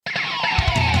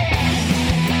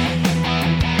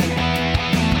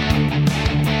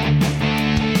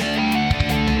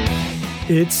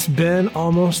It's been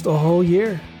almost a whole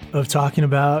year of talking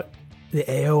about the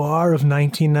AOR of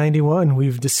 1991.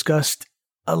 We've discussed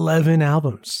 11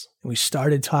 albums. We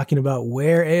started talking about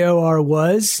where AOR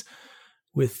was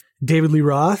with David Lee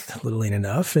Roth, Little Ain't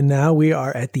Enough, and now we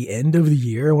are at the end of the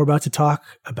year, and we're about to talk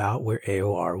about where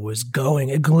AOR was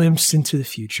going, a glimpse into the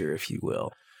future, if you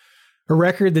will. A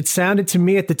record that sounded to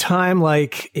me at the time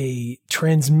like a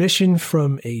transmission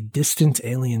from a distant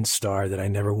alien star that I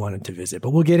never wanted to visit, but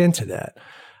we'll get into that.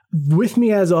 With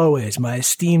me, as always, my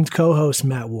esteemed co-host,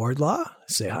 Matt Wardlaw.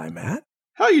 Say hi, Matt.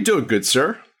 How you doing, good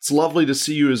sir? It's lovely to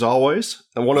see you as always.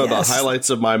 And one of the highlights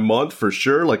of my month for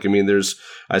sure.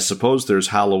 I suppose there's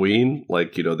Halloween,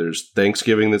 there's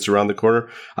Thanksgiving that's around the corner.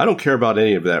 I don't care about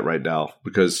any of that right now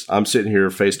because I'm sitting here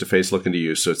face to face looking to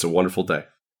you. So it's a wonderful day.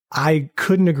 I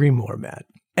couldn't agree more, Matt.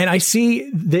 And I see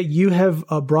that you have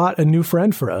brought a new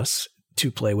friend for us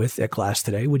to play with at class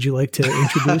today. Would you like to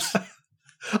introduce?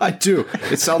 I do.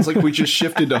 It sounds like we just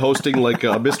shifted to hosting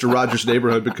Mr. Rogers'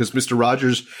 Neighborhood because Mr.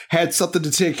 Rogers had something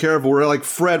to take care of. We're like,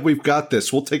 Fred, we've got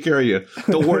this. We'll take care of you.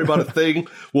 Don't worry about a thing.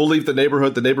 We'll leave the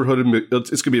neighborhood. The neighborhood,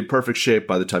 it's going to be in perfect shape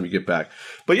by the time you get back.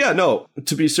 But yeah, no,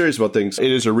 to be serious about things,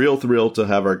 it is a real thrill to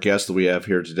have our guest that we have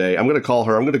here today. I'm going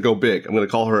to go big. I'm going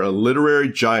to call her a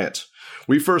literary giant.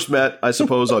 We first met, I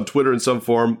suppose, on Twitter in some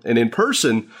form and in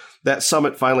person. That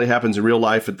summit finally happens in real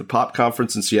life at the Pop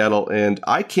Conference in Seattle, and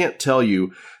I can't tell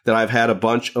you that I've had a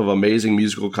bunch of amazing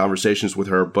musical conversations with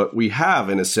her, but we have,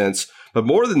 in a sense. But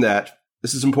more than that,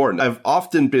 this is important. I've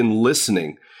often been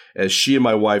listening as she and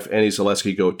my wife, Annie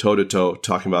Zaleski, go toe-to-toe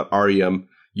talking about REM,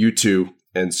 U2,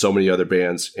 and so many other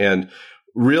bands. And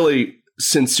really,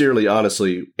 sincerely,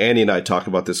 honestly, Annie and I talk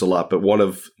about this a lot, but one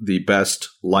of the best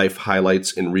life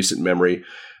highlights in recent memory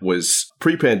was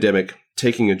pre-pandemic,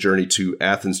 taking a journey to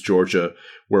Athens, Georgia,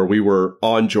 where we were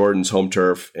on Jordan's home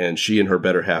turf, and she and her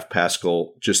better half,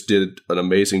 Pascal, just did an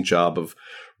amazing job of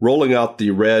rolling out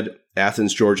the red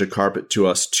Athens, Georgia carpet to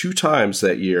us 2 times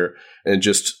that year and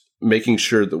just making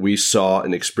sure that we saw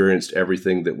and experienced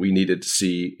everything that we needed to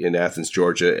see in Athens,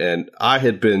 Georgia. And I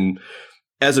had been,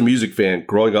 as a music fan,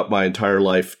 growing up my entire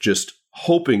life, just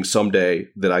hoping someday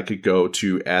that I could go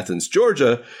to Athens,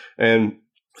 Georgia. And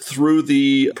through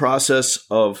the process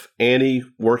of Annie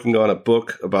working on a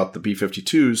book about the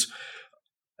B-52s,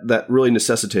 that really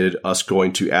necessitated us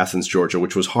going to Athens, Georgia,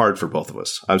 which was hard for both of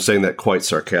us. I'm saying that quite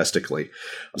sarcastically.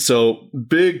 So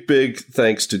big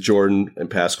thanks to Jordan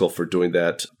and Pascal for doing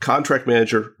that. Contract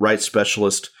manager, rights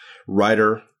specialist,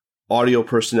 writer, audio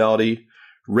personality,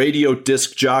 radio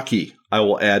disc jockey. I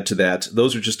will add to that.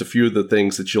 Those are just a few of the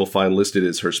things that you'll find listed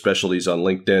as her specialties on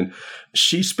LinkedIn.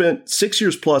 She spent 6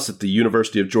 years plus at the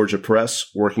University of Georgia Press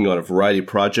working on a variety of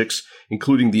projects,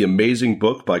 including the amazing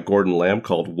book by Gordon Lamb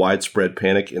called Widespread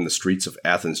Panic in the Streets of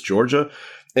Athens, Georgia.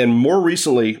 And more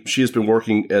recently, she has been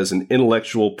working as an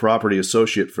intellectual property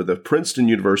associate for the Princeton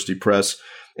University Press.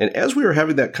 And as we were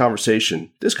having this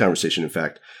conversation, in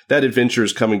fact, that adventure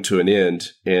is coming to an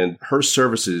end, and her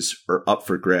services are up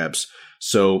for grabs.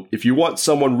 So if you want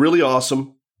someone really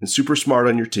awesome and super smart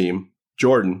on your team,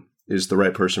 Jordan is the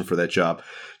right person for that job.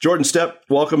 Jordan Stepp,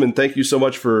 welcome, and thank you so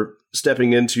much for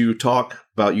stepping in to talk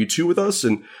about U2 with us.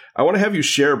 And I want to have you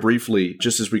share briefly,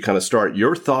 just as we kind of start,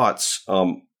 your thoughts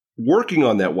working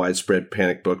on that Widespread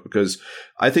Panic book, because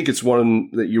I think it's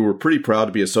one that you were pretty proud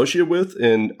to be associated with.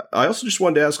 And I also just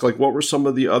wanted to ask, what were some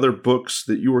of the other books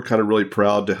that you were kind of really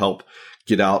proud to help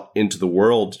get out into the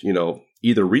world,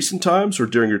 either recent times or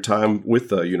during your time with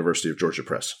the University of Georgia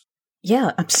Press?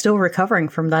 Yeah, I'm still recovering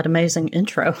from that amazing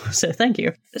intro, so thank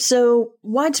you. So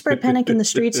Widespread Panic in the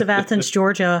Streets of Athens,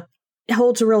 Georgia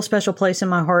holds a real special place in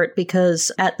my heart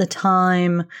because at the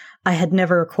time I had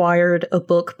never acquired a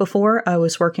book before. I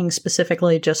was working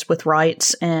specifically just with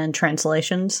rights and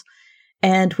translations.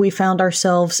 And we found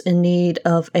ourselves in need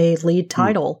of a lead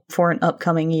title for an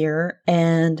upcoming year.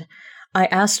 And I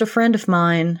asked a friend of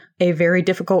mine a very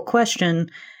difficult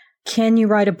question. Can you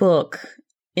write a book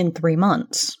in 3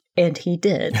 months? And he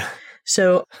did.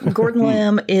 So Gordon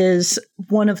Lamb is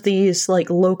one of these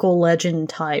local legend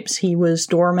types. He was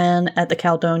doorman at the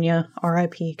Caledonia,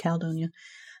 RIP Caledonia,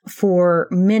 for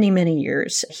many, many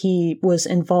years. He was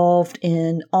involved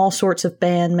in all sorts of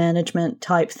band management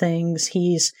type things.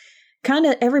 He's kind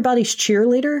of everybody's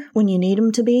cheerleader when you need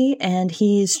him to be, and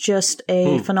he's just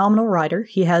a phenomenal writer.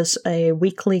 He has a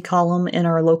weekly column in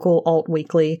our local alt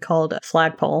weekly called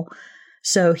Flagpole.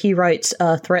 So he writes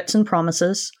Threats and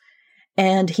Promises,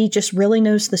 and he just really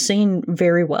knows the scene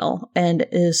very well and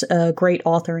is a great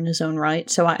author in his own right.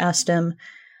 So I asked him,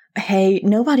 hey,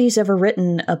 nobody's ever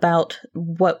written about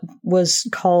what was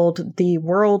called the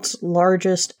world's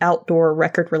largest outdoor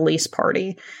record release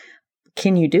party.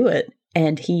 Can you do it?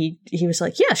 And he was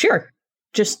like, yeah, sure.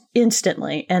 Just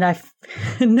instantly. And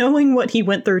knowing what he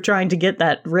went through trying to get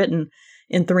that written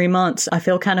in 3 months, I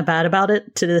feel kind of bad about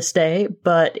it to this day,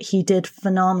 but he did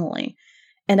phenomenally.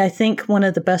 And I think one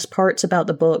of the best parts about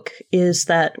the book is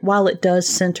that while it does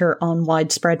center on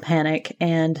widespread panic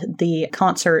and the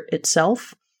concert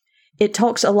itself, it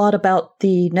talks a lot about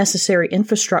the necessary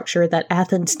infrastructure that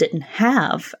Athens didn't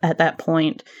have at that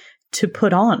point to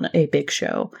put on a big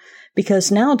show.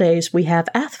 Because nowadays we have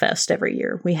Athfest every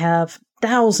year. We have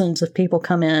thousands of people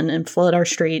come in and flood our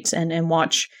streets and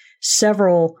watch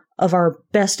several of our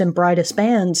best and brightest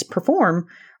bands perform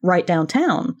right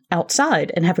downtown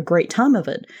outside and have a great time of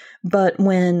it. But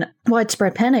when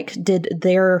Widespread Panic did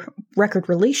their record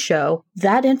release show,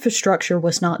 that infrastructure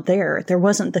was not there. There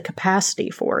wasn't the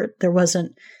capacity for it. There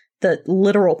wasn't the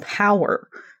literal power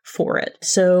for it.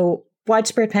 So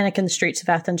Widespread Panic in the Streets of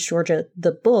Athens, Georgia,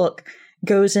 the book,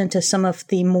 goes into some of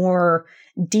the more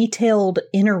detailed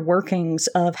inner workings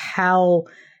of how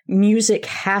music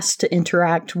has to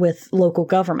interact with local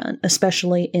government,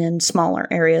 especially in smaller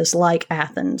areas like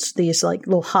Athens, these like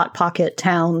little hot pocket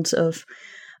towns of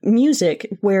music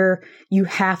where you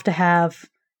have to have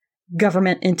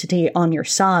government entity on your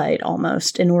side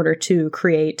almost in order to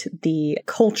create the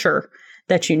culture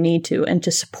that you need to and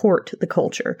to support the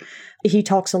culture. He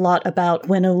talks a lot about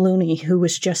Winnow Looney, who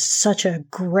was just such a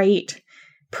great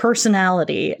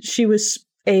personality. She was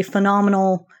a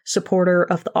phenomenal supporter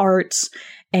of the arts.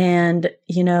 And,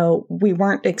 you know, we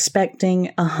weren't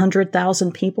expecting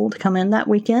 100,000 people to come in that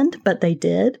weekend, but they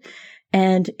did.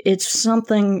 And it's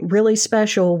something really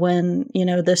special when, you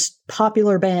know, this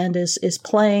popular band is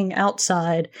playing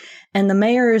outside and the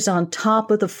mayor is on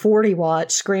top of the 40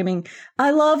 watt screaming,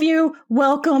 "I love you,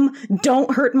 welcome,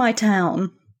 don't hurt my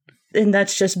town." And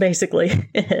that's just basically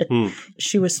it.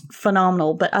 She was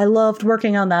phenomenal. But I loved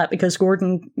working on that because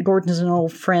Gordon's an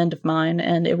old friend of mine,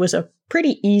 and it was a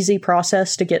pretty easy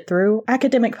process to get through.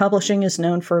 Academic publishing is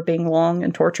known for being long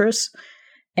and torturous,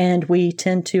 and we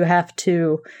tend to have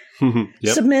to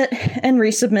submit and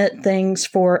resubmit things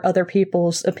for other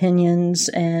people's opinions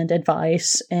and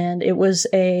advice. And it was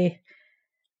a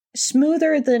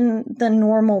smoother than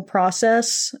normal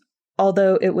process,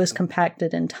 although it was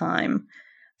compacted in time.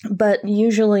 But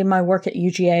usually my work at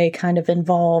UGA kind of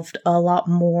involved a lot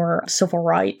more civil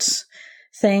rights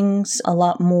things, a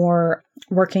lot more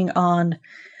working on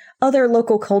other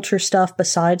local culture stuff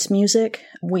besides music.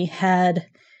 We had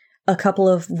a couple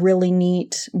of really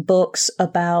neat books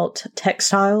about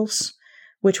textiles,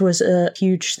 which was a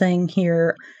huge thing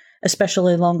here,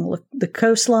 especially along the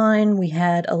coastline. We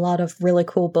had a lot of really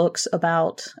cool books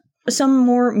about some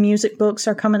more music books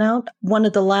are coming out. One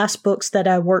of the last books that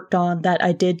I worked on that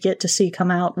I did get to see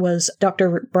come out was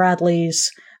Dr.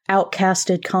 Bradley's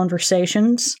Outcasted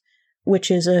Conversations, which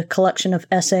is a collection of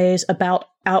essays about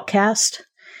Outcast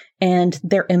and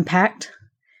their impact.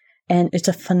 And it's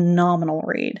a phenomenal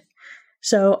read.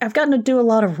 So I've gotten to do a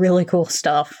lot of really cool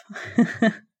stuff.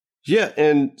 Yeah.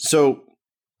 And so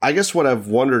I guess what I've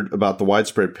wondered about the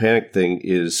Widespread Panic thing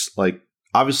is, like,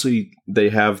 obviously they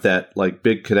have that like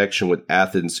big connection with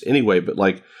Athens anyway, but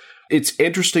like it's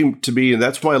interesting to me, and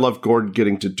that's why I love Gordon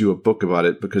getting to do a book about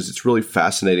it, because it's really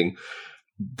fascinating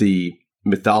the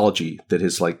mythology that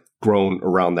has like grown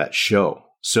around that show.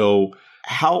 So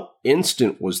how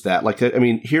instant was that? Like, I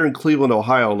mean, here in Cleveland,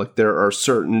 Ohio, like there are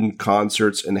certain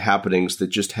concerts and happenings that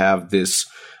just have this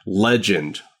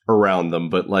legend around them.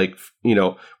 But like, you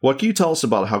know, what can you tell us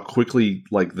about how quickly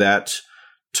like that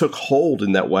took hold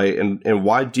in that way, and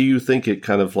why do you think it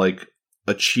kind of like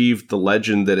achieved the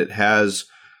legend that it has,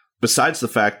 besides the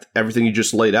fact everything you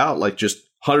just laid out, like just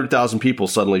 100,000 people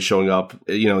suddenly showing up,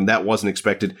 you know, and that wasn't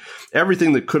expected.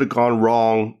 Everything that could have gone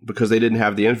wrong because they didn't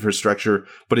have the infrastructure,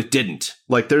 but it didn't.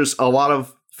 Like there's a lot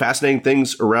of fascinating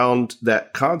things around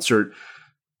that concert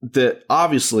that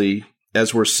obviously,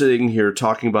 as we're sitting here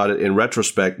talking about it in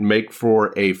retrospect, make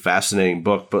for a fascinating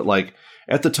book. But like,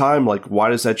 at the time, like, why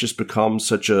does that just become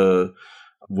such a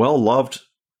well-loved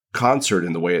concert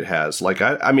in the way it has? Like,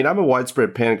 I mean, I'm a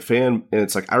Widespread Panic fan, and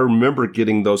it's like, I remember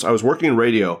getting those. I was working in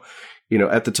radio, you know,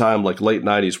 at the time, like late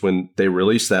 90s, when they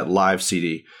released that live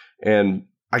CD, and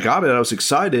I got it. I was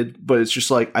excited, but it's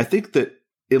just like, I think that,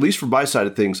 at least from my side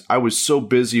of things, I was so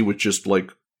busy with just like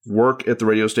work at the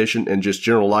radio station and just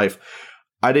general life,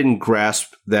 I didn't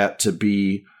grasp that to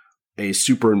be a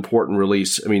super important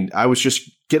release. I mean, I was just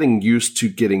getting used to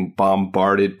getting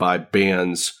bombarded by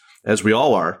bands, as we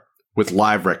all are, with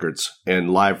live records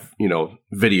and live, you know,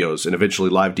 videos and eventually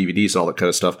live DVDs and all that kind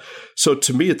of stuff. So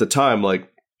to me at the time,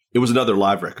 like, it was another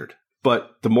live record.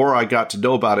 But the more I got to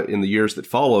know about it in the years that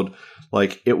followed,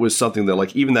 like, it was something that,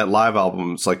 like, even that live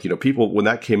album, it's like, you know, people, when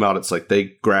that came out, it's like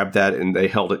they grabbed that and they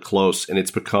held it close, and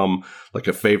it's become like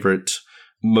a favorite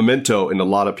memento in a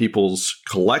lot of people's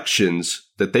collections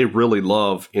that they really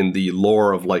love in the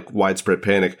lore of, like, Widespread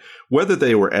Panic, whether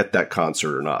they were at that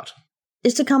concert or not.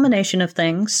 It's a combination of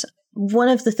things. One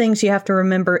of the things you have to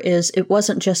remember is it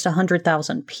wasn't just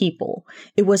 100,000 people.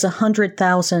 It was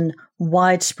 100,000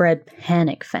 Widespread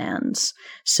Panic fans.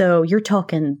 So you're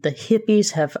talking the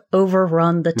hippies have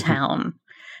overrun the town.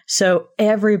 So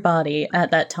everybody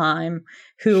at that time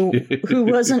who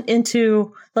wasn't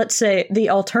into, let's say, the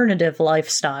alternative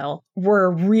lifestyle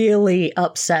were really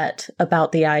upset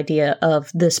about the idea of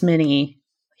this many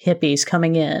hippies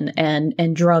coming in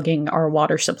and drugging our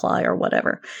water supply or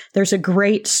whatever. There's a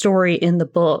great story in the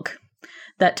book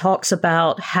that talks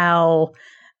about how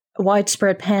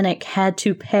Widespread Panic had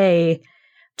to pay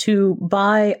to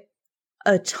buy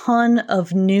a ton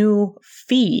of new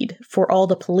feed for all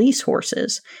the police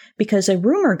horses because a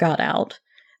rumor got out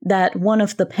that one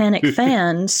of the Panic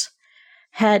fans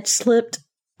had slipped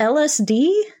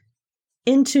LSD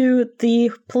into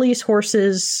the police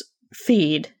horses'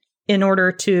 feed in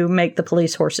order to make the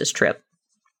police horses trip.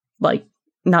 Like,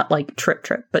 not like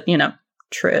trip, but, you know,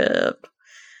 trip.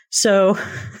 So.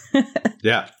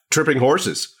 Yeah, Tripping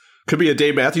Horses. Could be a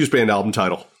Dave Matthews Band album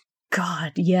title.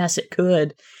 God, yes, it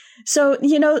could. So,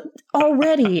 you know,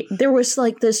 already there was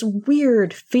like this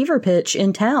weird fever pitch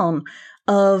in town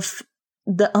of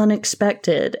the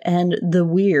unexpected and the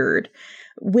weird,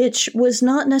 which was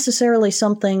not necessarily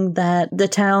something that the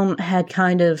town had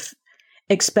kind of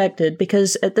expected,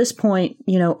 because at this point,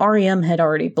 you know, REM had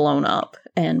already blown up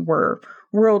and were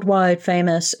worldwide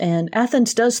famous, and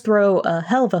Athens does throw a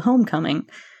hell of a homecoming,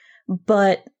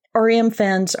 but REM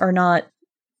fans are not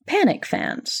Panic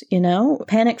fans, you know?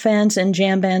 Panic fans and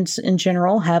jam bands in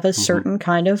general have a certain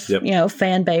kind of, you know,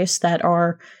 fan base that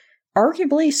are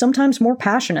arguably sometimes more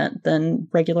passionate than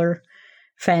regular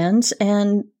fans,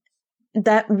 and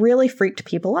that really freaked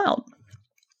people out.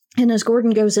 And as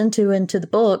Gordon goes into the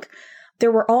book,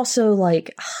 there were also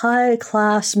like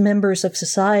high-class members of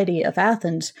society of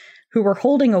Athens who were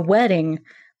holding a wedding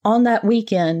on that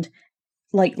weekend,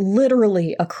 like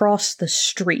literally across the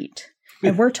street.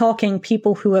 And we're talking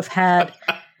people who have had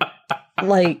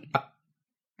like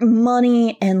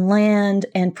money and land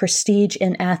and prestige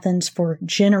in Athens for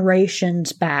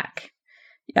generations back.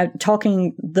 I'm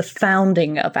talking the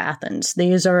founding of Athens.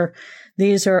 These are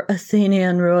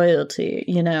Athenian royalty,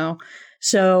 you know.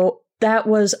 So that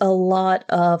was a lot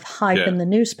of hype in the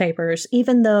newspapers,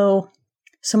 even though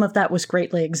some of that was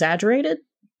greatly exaggerated.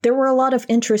 There were a lot of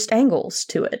interest angles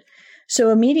to it. So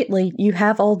immediately you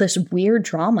have all this weird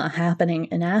drama happening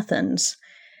in Athens.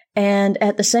 And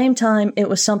at the same time, it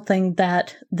was something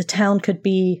that the town could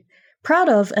be proud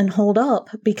of and hold up,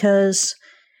 because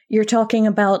you're talking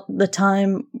about the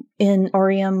time in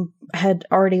REM had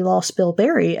already lost Bill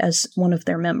Berry as one of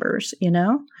their members, you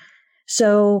know?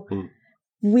 So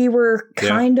we were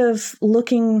kind of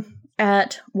looking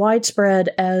at Widespread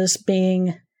as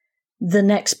being the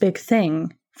next big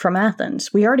thing from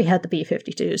Athens. We already had the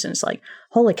B-52s, and it's like,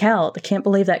 holy cow, I can't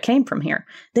believe that came from here.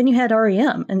 Then you had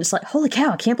REM, and it's like, holy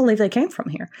cow, I can't believe they came from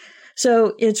here.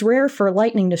 So it's rare for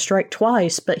lightning to strike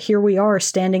twice, but here we are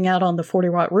standing out on the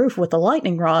 40-watt roof with a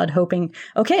lightning rod, hoping,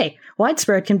 okay,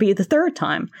 Widespread can be the third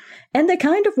time. And they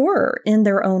kind of were in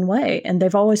their own way, and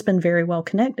they've always been very well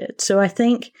connected. So I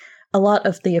think a lot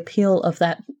of the appeal of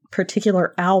that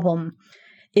particular album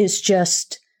is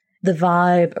just the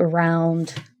vibe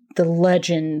around the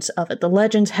legends of it. The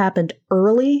legends happened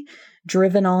early,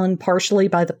 driven on partially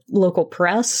by the local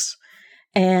press,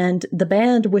 and the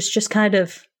band was just kind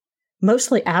of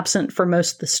mostly absent for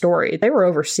most of the story. They were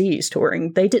overseas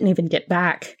touring. They didn't even get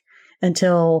back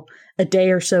until a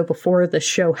day or so before the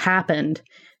show happened,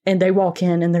 and they walk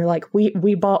in and they're like,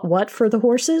 we bought what for the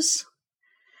horses?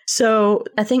 So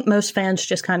I think most fans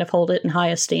just kind of hold it in high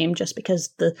esteem just because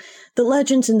the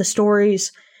legends and the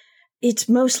stories, it's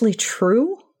mostly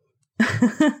true.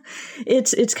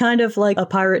 It's kind of like a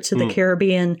Pirates of the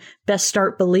Caribbean, best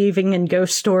start believing in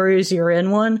ghost stories, you're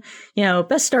in one. You know,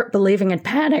 best start believing in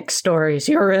panic stories,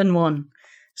 you're in one.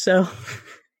 So,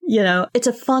 you know, it's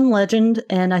a fun legend,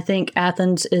 and I think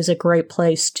Athens is a great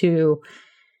place to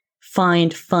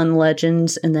find fun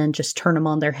legends and then just turn them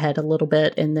on their head a little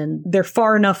bit, and then they're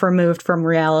far enough removed from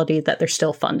reality that they're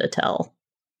still fun to tell.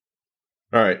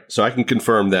 All right, so I can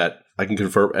confirm that I can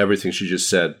confirm everything she just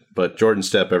said. But Jordan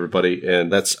Stepp, everybody,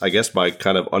 and that's, I guess, my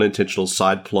kind of unintentional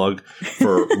side plug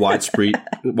for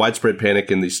Widespread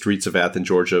Panic in the Streets of Athens,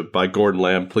 Georgia by Gordon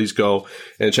Lamb. Please go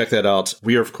and check that out.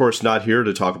 We are, of course, not here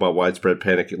to talk about Widespread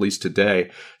Panic, at least today.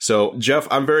 So, Jeff,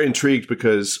 I'm very intrigued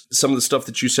because some of the stuff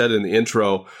that you said in the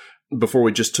intro before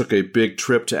we just took a big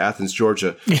trip to Athens,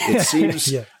 Georgia, it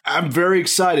seems I'm very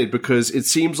excited because it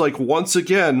seems like once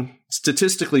again,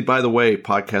 statistically, by the way,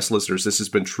 podcast listeners, this has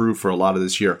been true for a lot of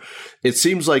this year. It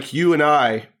seems like you and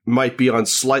I might be on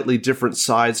slightly different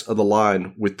sides of the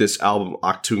line with this album,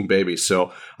 Achtung Baby.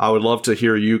 So I would love to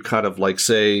hear you kind of like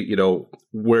say, you know,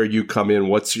 where you come in.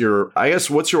 What's your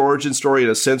origin story in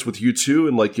a sense with U2?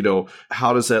 And like, you know,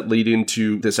 how does that lead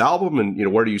into this album? And, you know,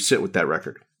 where do you sit with that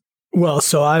record? Well,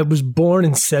 so I was born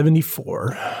in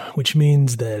 1974, which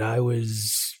means that I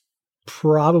was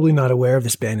probably not aware of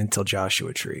this band until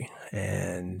Joshua Tree,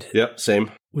 and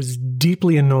same. Was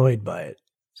deeply annoyed by it.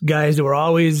 Guys that were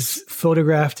always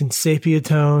photographed in sepia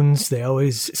tones. They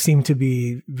always seemed to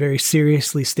be very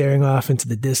seriously staring off into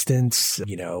the distance,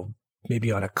 you know,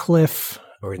 maybe on a cliff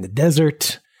or in the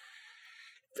desert.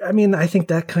 I mean, I think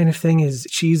that kind of thing is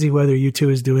cheesy, whether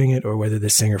U2 is doing it or whether the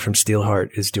singer from Steelheart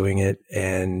is doing it.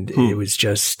 And it was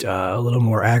just a little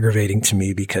more aggravating to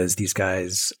me because these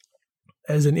guys,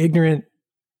 as an ignorant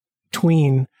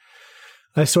tween,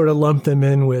 I sort of lumped them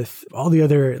in with all the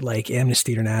other like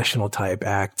Amnesty International type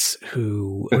acts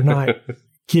who were not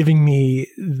giving me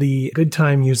the good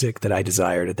time music that I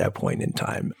desired at that point in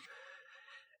time.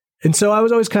 And so I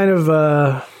was always kind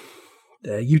of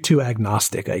U2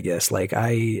 agnostic, I guess. Like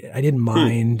I didn't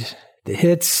mind the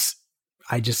hits.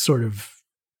 I just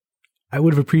I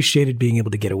would have appreciated being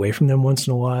able to get away from them once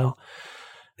in a while.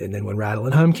 And then when Rattle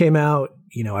and Hum came out,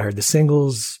 you know, I heard the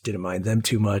singles, didn't mind them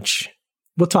too much.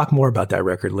 We'll talk more about that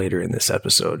record later in this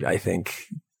episode. I think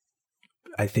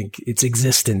its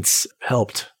existence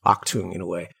helped Achtung in a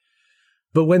way.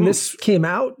 But when this came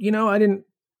out, you know,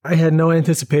 I had no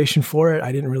anticipation for it.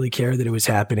 I didn't really care that it was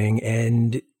happening.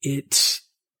 And it,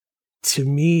 to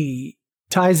me,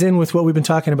 ties in with what we've been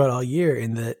talking about all year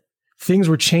in that things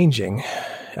were changing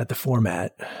at the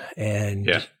format.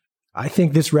 And I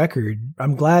think this record,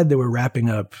 I'm glad that we're wrapping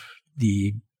up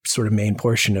the sort of main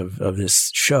portion of this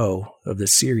show, of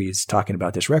this series, talking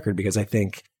about this record, because I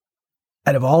think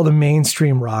out of all the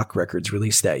mainstream rock records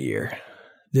released that year,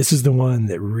 this is the one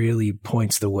that really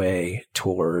points the way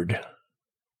toward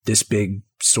this big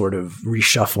sort of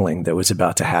reshuffling that was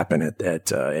about to happen at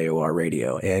AOR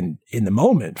Radio. And in the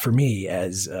moment, for me,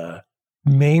 as a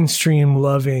mainstream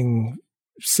loving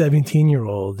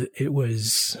 17-year-old, it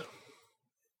was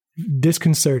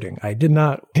disconcerting.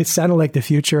 It sounded like the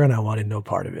future and I wanted no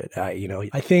part of it.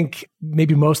 I think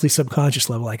maybe mostly subconscious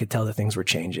level, I could tell that things were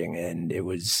changing, and it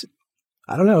was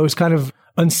kind of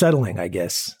unsettling, I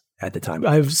guess, at the time.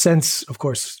 I've since, of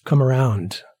course, come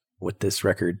around with this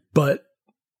record, but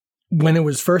when it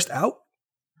was first out,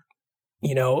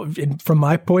 you know, from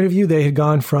my point of view, they had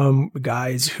gone from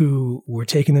guys who were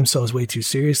taking themselves way too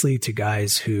seriously to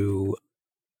guys who,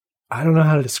 I don't know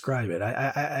how to describe it.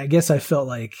 I guess I felt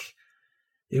like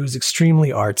it was extremely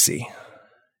artsy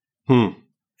in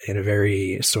a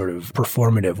very sort of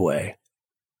performative way.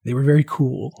 They were very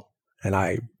cool, and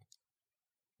I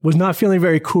was not feeling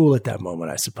very cool at that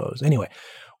moment, I suppose. Anyway,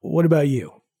 what about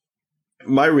you?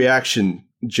 My reaction,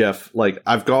 Jeff, like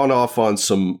I've gone off on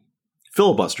some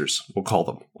filibusters, we'll call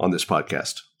them, on this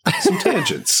podcast. Some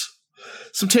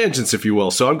tangents, if you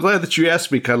will. So I'm glad that you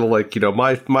asked me kind of like, you know,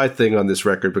 my thing on this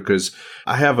record, because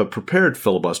I have a prepared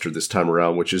filibuster this time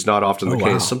around, which is not often the case.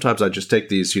 Wow. Sometimes I just take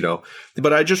these, you know,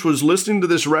 but I just was listening to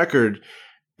this record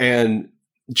and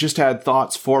just had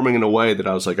thoughts forming in a way that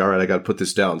I was like, all right, I got to put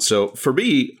this down. So for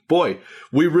me, boy,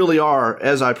 we really are,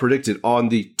 as I predicted, on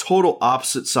the total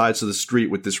opposite sides of the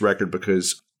street with this record,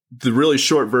 because the really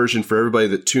short version for everybody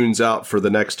that tunes out for the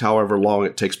next however long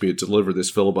it takes me to deliver this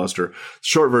filibuster, the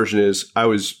short version is I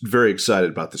was very excited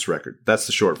about this record. That's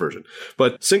the short version.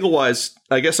 But single-wise,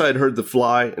 I guess I had heard The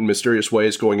Fly and Mysterious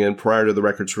Ways going in prior to the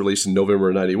record's release in November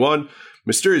of 91.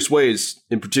 Mysterious Ways,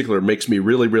 in particular, makes me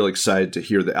really, really excited to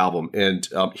hear the album. And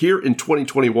here in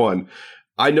 2021,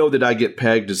 I know that I get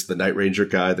pegged as the Night Ranger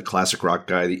guy, the classic rock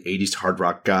guy, the 80s hard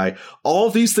rock guy. All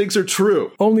of these things are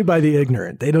true. Only by the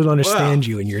ignorant. They don't understand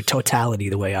you in your totality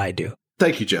the way I do.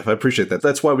 Thank you, Jeff. I appreciate that.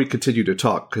 That's why we continue to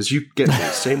talk, because you get me.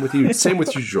 Same with you. Same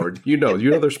with you, Jordan. You know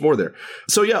there's more there.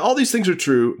 So yeah, all these things are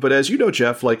true. But as you know,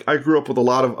 Jeff, like I grew up with a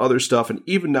lot of other stuff. And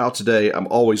even now today, I'm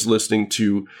always listening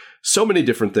to so many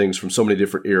different things from so many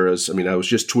different eras. I mean, I was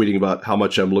just tweeting about how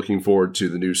much I'm looking forward to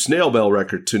the new Snail Bell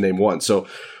record, to name one. So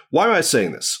why am I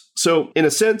saying this? So in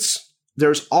a sense,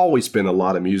 there's always been a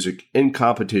lot of music in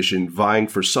competition vying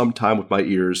for some time with my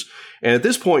ears. And at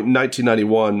this point in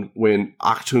 1991, when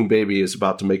Achtung Baby is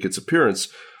about to make its appearance,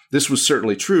 this was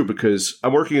certainly true because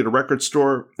I'm working at a record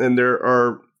store and there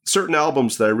are certain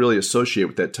albums that I really associate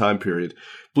with that time period.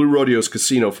 Blue Rodeo's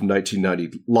Casino from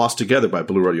 1990, Lost Together by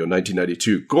Blue Rodeo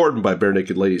 1992, Gordon by Bare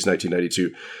Naked Ladies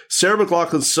 1992, Sarah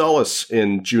McLachlan's Solace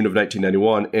in June of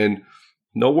 1991, and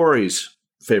no worries,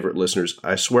 favorite listeners,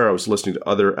 I swear I was listening to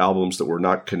other albums that were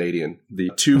not Canadian.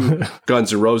 The two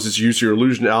Guns N' Roses Use Your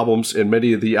Illusion albums and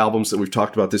many of the albums that we've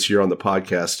talked about this year on the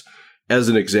podcast as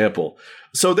an example.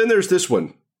 So then there's this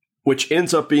one, which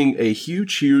ends up being a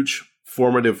huge, huge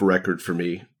formative record for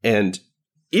me. And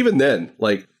even then,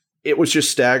 like, it was just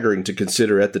staggering to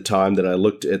consider at the time that I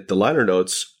looked at the liner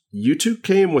notes. U2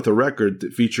 came with a record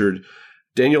that featured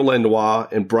Daniel Lanois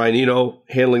and Brian Eno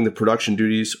handling the production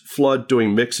duties, Flood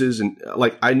doing mixes, and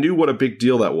like I knew what a big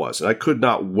deal that was. And I could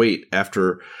not wait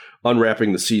after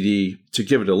unwrapping the CD to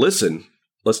give it a listen.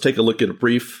 Let's take a look at a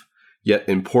brief yet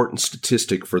important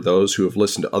statistic for those who have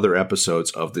listened to other episodes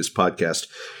of this podcast.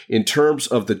 In terms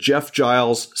of the Jeff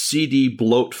Giles CD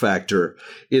bloat factor,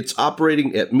 it's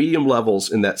operating at medium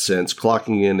levels in that sense,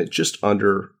 clocking in at just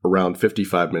under around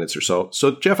 55 minutes or so.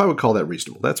 So, Jeff, I would call that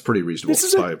reasonable. That's pretty reasonable.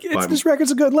 This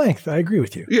record's a good length. I agree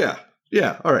with you.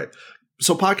 Yeah. All right.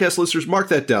 So, podcast listeners, mark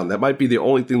that down. That might be the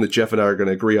only thing that Jeff and I are going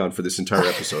to agree on for this entire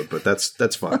episode, but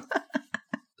that's fine.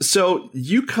 So,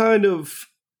 you kind of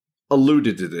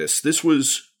alluded to this. This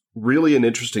was really an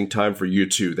interesting time for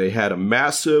U2. They had a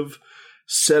massive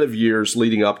set of years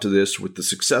leading up to this with the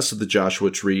success of the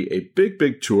Joshua Tree, a big,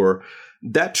 big tour.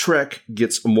 That trek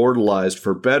gets immortalized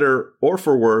for better or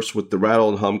for worse with the Rattle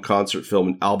and Hum concert film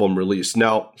and album release.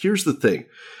 Now, here's the thing.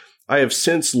 I have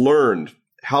since learned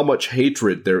how much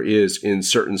hatred there is in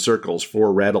certain circles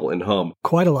for Rattle and Hum.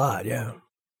 Quite a lot, yeah.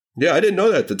 Yeah, I didn't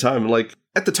know that at the time. Like,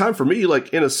 at the time for me,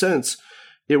 like, in a sense,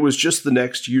 it was just the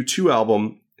next U2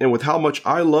 album, and with how much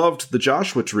I loved the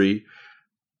Joshua Tree,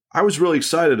 I was really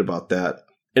excited about that.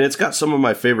 And it's got some of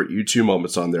my favorite U2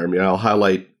 moments on there. I mean, I'll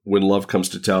highlight When Love Comes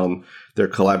to Town. Their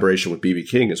collaboration with B.B.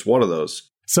 King is one of those.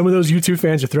 Some of those U2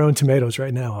 fans are throwing tomatoes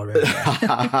right now already.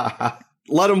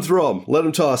 Let them throw them. Let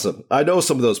them toss them. I know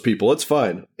some of those people. It's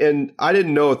fine. And I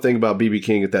didn't know a thing about B.B.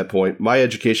 King at that point. My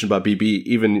education about B.B.,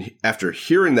 even after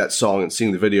hearing that song and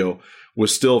seeing the video,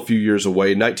 was still a few years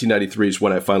away. 1993 is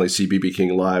when I finally see B.B.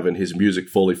 King live and his music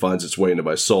fully finds its way into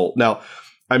my soul. Now,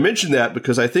 I mention that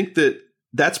because I think that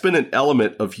that's been an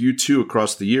element of U2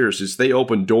 across the years, is they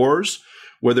open doors,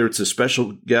 whether it's a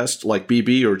special guest like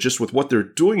B.B. or just with what they're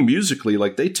doing musically,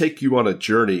 like they take you on a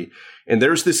journey. And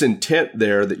there's this intent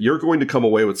there that you're going to come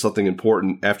away with something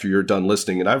important after you're done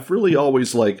listening. And I've really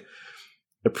always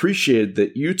appreciated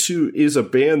that U2 is a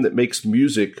band that makes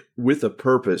music with a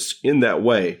purpose in that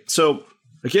way. So,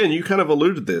 again, you kind of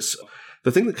alluded to this.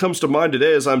 The thing that comes to mind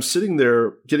today as I'm sitting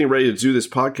there getting ready to do this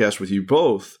podcast with you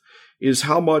both is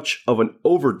how much of an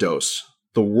overdose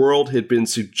the world had been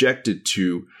subjected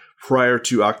to prior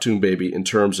to Achtung Baby in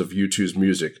terms of U2's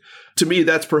music. To me,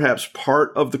 that's perhaps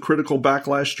part of the critical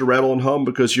backlash to Rattle and Hum,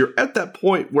 because you're at that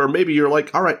point where maybe you're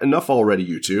like, all right, enough already,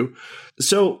 U2.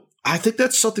 So I think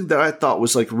that's something that I thought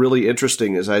was really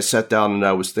interesting as I sat down and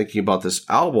I was thinking about this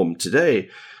album today.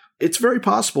 It's very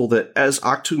possible that as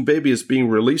Achtung Baby is being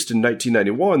released in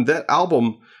 1991, that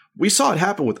album, we saw it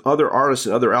happen with other artists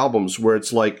and other albums where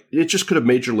it's like, it just could have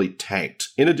majorly tanked.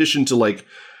 In addition to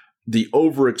the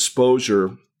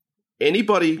overexposure,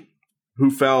 anybody who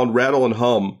found Rattle and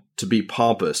Hum to be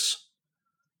pompous,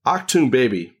 Achtung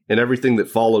Baby and everything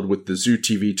that followed with the Zoo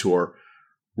TV tour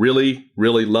really,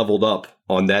 really leveled up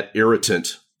on that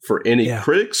irritant for any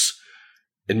critics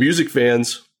and music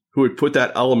fans who would put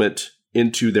that element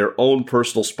into their own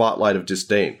personal spotlight of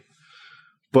disdain.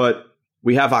 But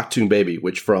we have Achtung Baby,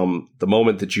 which from the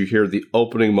moment that you hear the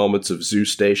opening moments of Zoo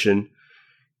Station,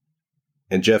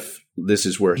 and Jeff, this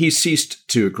is where he ceased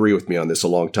to agree with me on this a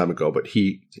long time ago, but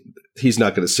he's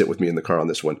not going to sit with me in the car on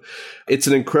this one. It's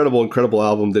an incredible, incredible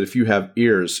album that if you have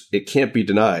ears, it can't be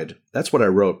denied. That's what I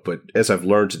wrote, but as I've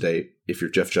learned today, if you're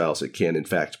Jeff Giles, it can in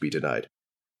fact be denied.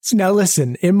 So now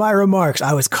listen, in my remarks,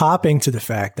 I was copping to the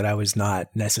fact that I was not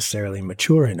necessarily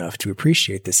mature enough to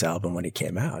appreciate this album when it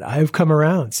came out. I've come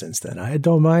around since then. I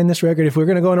don't mind this record. If we're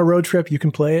going to go on a road trip, you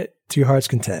can play it to your heart's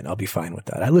content. I'll be fine with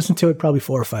that. I listened to it probably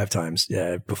 4 or 5 times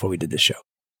before we did this show.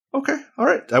 Okay. All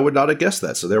right. I would not have guessed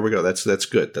that. So there we go. That's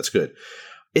good. That's good.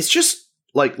 It's just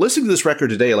listening to this record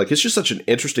today, it's just such an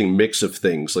interesting mix of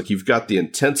things. You've got the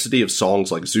intensity of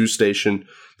songs like Zoo Station,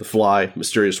 The Fly,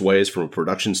 Mysterious Ways from a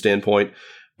production standpoint.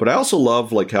 But I also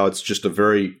love like how it's just a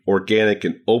very organic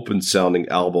and open sounding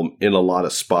album in a lot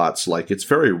of spots. Like it's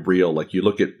very real. Like you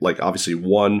look at like obviously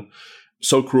one,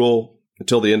 So Cruel,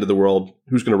 Until the End of the World,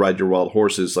 Who's Gonna Ride Your Wild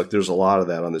Horses. Like there's a lot of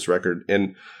that on this record.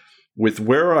 And with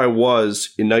where I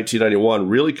was in 1991,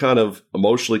 really kind of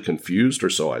emotionally confused or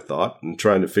so I thought, and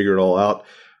trying to figure it all out.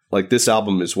 Like this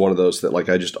album is one of those that like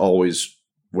I just always,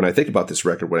 when I think about this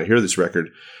record, when I hear this record,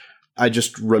 I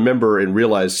just remember and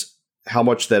realize how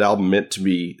much that album meant to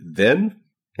me then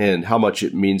and how much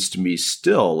it means to me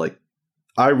still. Like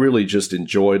I really just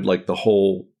enjoyed like the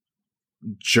whole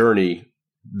journey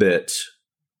that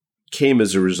came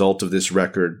as a result of this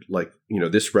record. Like, you know,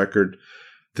 this record,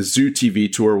 the Zoo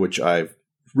TV tour, which I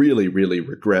really, really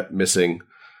regret missing,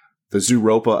 the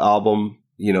Zooropa album,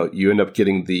 you know, you end up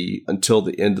getting the Until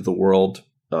the End of the World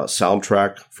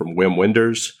soundtrack from Wim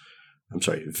Wenders.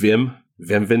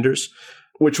 Wim Wenders,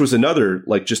 which was another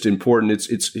like just important.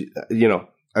 It's you know,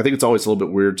 I think it's always a little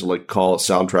bit weird to like call a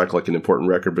soundtrack like an important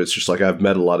record, but it's just like I've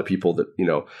met a lot of people that, you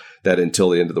know, that Until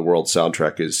the End of the World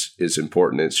soundtrack is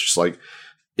important. It's just like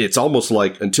it's almost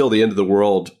like Until the End of the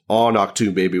World on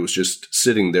Achtung Baby was just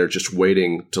sitting there just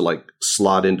waiting to like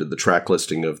slot into the track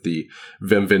listing of the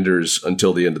Wim Wenders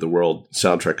Until the End of the World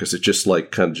soundtrack because it just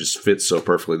like kind of just fits so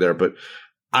perfectly there. But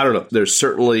I don't know. There's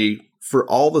certainly, for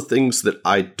all the things that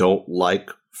I don't like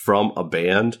from a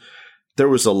band, there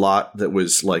was a lot that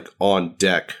was like on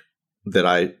deck that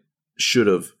I should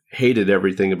have hated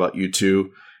everything about U2,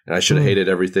 and I should have hated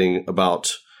everything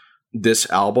about this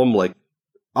album. Like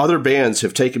other bands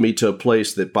have taken me to a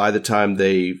place that by the time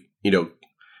they, you know,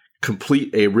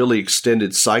 complete a really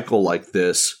extended cycle like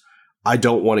this, I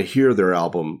don't want to hear their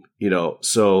album, you know.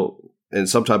 So, and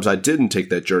sometimes I didn't take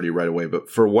that journey right away, but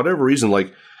for whatever reason,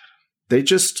 like they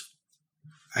just,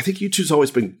 I think U2's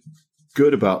always been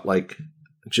good about like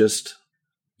just,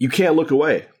 you can't look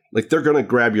away. Like they're going to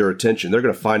grab your attention. They're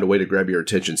going to find a way to grab your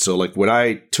attention. So like when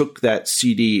I took that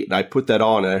CD and I put that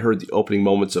on and I heard the opening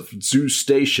moments of Zoo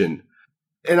Station,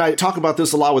 and I talk about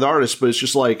this a lot with artists, but it's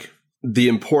just like the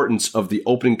importance of the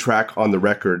opening track on the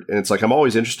record. And it's like, I'm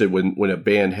always interested when a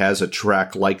band has a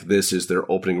track like this as their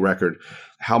opening record,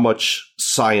 how much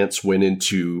science went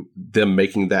into them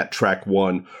making that track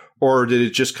one, or did it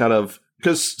just kind of,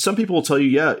 because some people will tell you,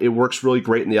 yeah, it works really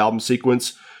great in the album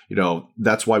sequence. You know,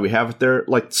 that's why we have it there.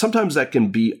 Like sometimes that can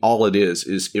be all it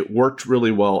is it worked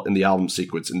really well in the album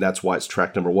sequence. And that's why it's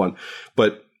track number one.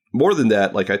 But more than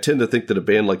that, like I tend to think that a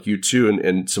band like U2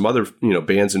 and some other, you know,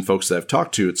 bands and folks that I've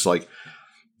talked to, it's like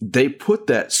they put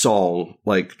that song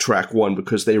like track one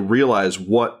because they realize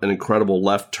what an incredible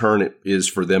left turn it is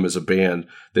for them as a band,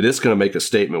 that it's going to make a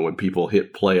statement when people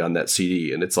hit play on that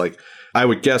CD. And it's like, I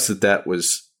would guess that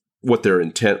was what their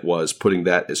intent was, putting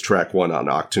that as track one on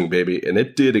Achtung Baby. And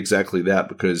it did exactly that,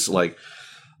 because like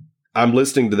I'm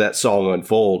listening to that song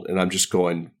unfold and I'm just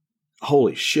going,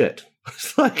 holy shit.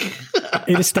 Like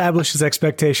it establishes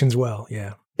expectations well.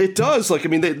 Yeah, it does. Like, I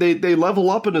mean, they level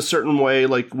up in a certain way,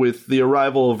 like with the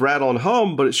arrival of Rattle and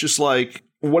Hum, but it's just like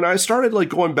when I started like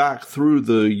going back through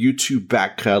the U2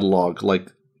 back catalog,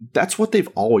 like that's what they've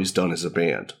always done as a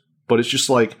band. But it's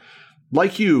just like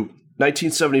you,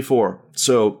 1974.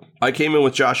 So I came in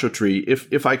with Joshua Tree.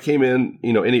 If I came in,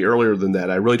 you know, any earlier than that,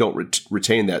 I really don't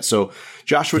retain that. So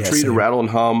Joshua Tree to Rattle and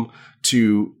Hum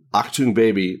to Achtung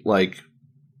Baby, like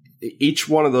each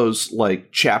one of those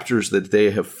like chapters that they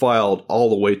have filed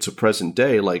all the way to present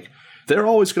day, like they're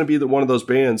always going to be one of those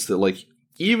bands that like,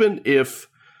 even if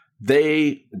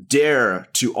they dare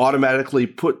to automatically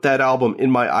put that album in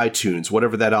my iTunes,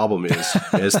 whatever that album is,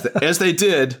 as they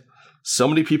did, so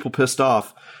many people pissed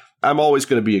off, I'm always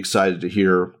going to be excited to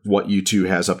hear what U2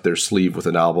 has up their sleeve with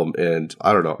an album. And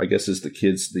I don't know, I guess as the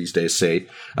kids these days say,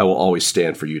 I will always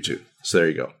stand for U2. So there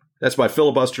you go. That's my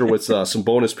filibuster with some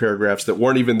bonus paragraphs that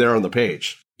weren't even there on the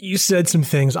page. You said some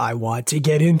things I want to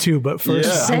get into, but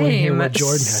first I want to hear what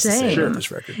Jordan has to say about this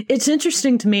record. It's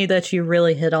interesting to me that you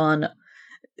really hit on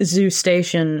Zoo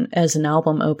Station as an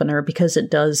album opener, because it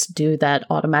does do that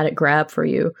automatic grab for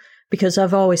you. Because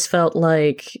I've always felt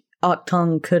like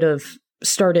Achtung could have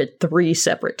started 3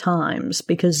 separate times,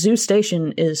 because Zoo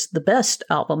Station is the best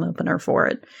album opener for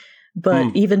it.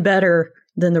 But even better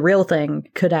than The Real Thing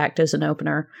could act as an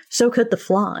opener. So could The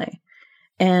Fly.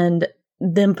 And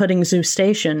them putting Zoo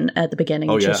Station at the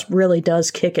beginning just really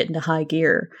does kick it into high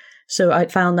gear. So I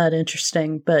found that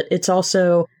interesting. But it's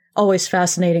also always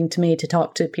fascinating to me to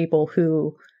talk to people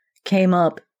who came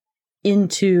up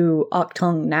into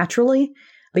Achtung naturally,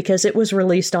 because it was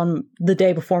released on the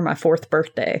day before my 4th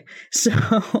birthday. So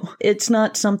it's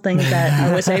not something that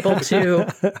I was able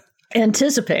to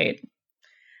anticipate.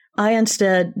 I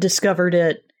instead discovered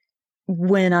it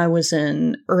when I was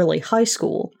in early high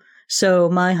school. So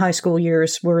my high school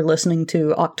years were listening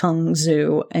to Achtung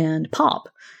Zoo and pop.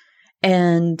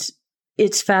 And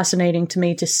it's fascinating to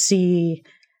me to see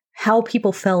how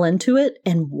people fell into it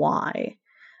and why,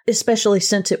 especially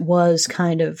since it was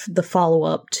kind of the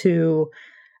follow-up to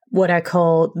what I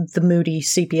call the moody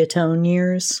sepia tone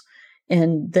years,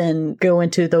 and then go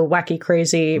into the wacky,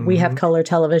 crazy, we have color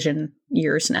television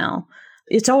years now.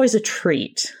 It's always a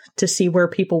treat to see where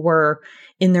people were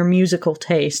in their musical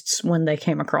tastes when they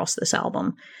came across this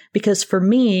album. Because for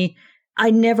me,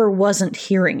 I never wasn't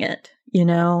hearing it. You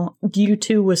know,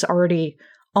 U2 was already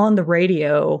on the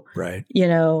radio. Right. You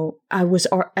know, I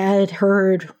had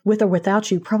heard With or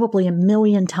Without You probably a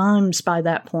million times by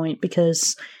that point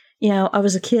because, you know, I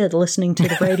was a kid listening to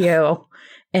the radio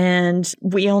and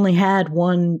we only had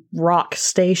one rock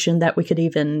station that we could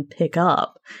even pick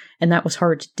up, and that was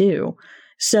hard to do.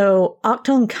 So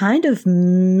Achtung kind of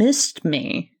missed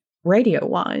me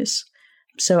radio-wise.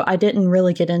 So I didn't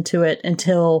really get into it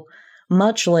until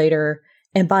much later.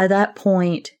 And by that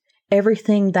point,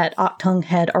 everything that Achtung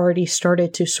had already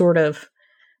started to sort of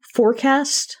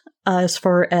forecast as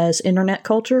far as internet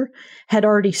culture had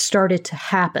already started to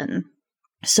happen.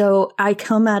 So I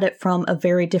come at it from a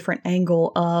very different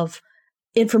angle of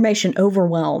information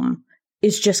overwhelm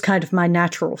is just kind of my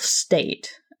natural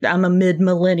state. I'm a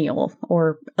mid-millennial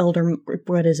or elder,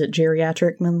 what is it,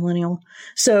 geriatric millennial.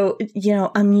 So, you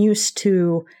know, I'm used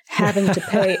to having to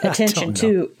pay attention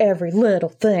to every little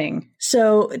thing.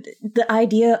 So the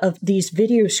idea of these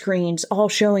video screens all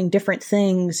showing different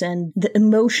things and the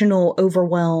emotional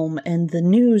overwhelm and the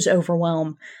news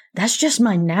overwhelm, that's just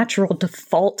my natural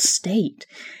default state.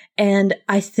 And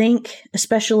I think,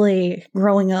 especially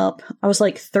growing up, I was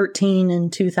like 13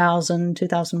 in 2000,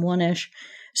 2001-ish.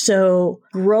 So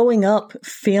growing up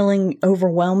feeling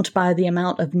overwhelmed by the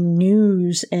amount of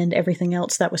news and everything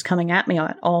else that was coming at me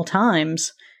at all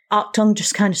times, Achtung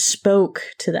just kind of spoke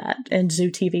to that, and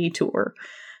Zoo TV Tour.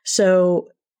 So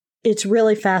it's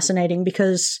really fascinating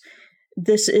because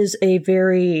this is a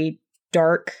very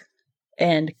dark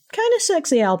and kind of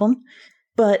sexy album,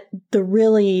 but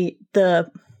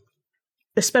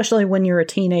especially when you're a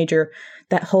teenager,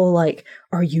 that whole like,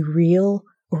 are you real?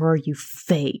 Or are you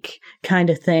fake kind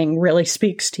of thing really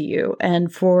speaks to you.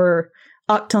 And for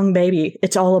Achtung Baby,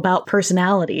 it's all about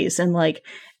personalities and like,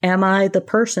 am I the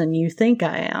person you think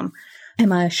I am?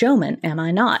 Am I a showman? Am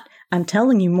I not? I'm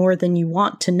telling you more than you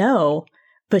want to know,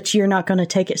 but you're not going to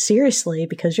take it seriously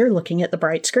because you're looking at the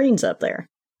bright screens up there.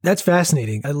 That's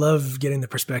fascinating. I love getting the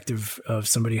perspective of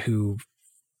somebody who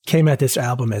came at this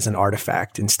album as an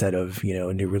artifact instead of, you know,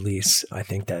 a new release. I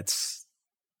think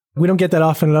we don't get that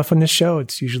often enough on this show.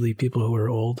 It's usually people who are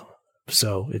old.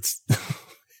 So it's,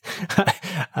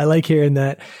 I like hearing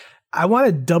that. I want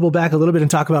to double back a little bit and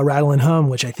talk about Rattle and Hum,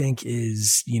 which I think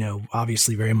is, you know,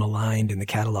 obviously very maligned in the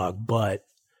catalog. But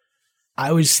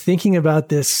I was thinking about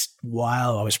this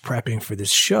while I was prepping for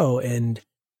this show. And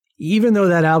even though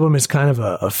that album is kind of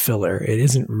a filler, it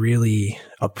isn't really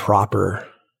a proper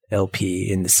LP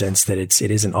in the sense that it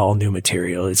isn't all new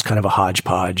material. It's kind of a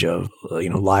hodgepodge of, you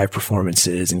know, live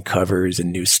performances and covers and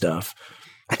new stuff.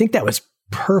 I think that was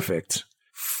perfect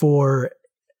for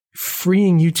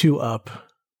freeing U2 up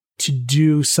to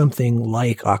do something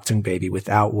like Achtung Baby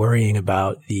without worrying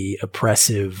about the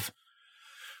oppressive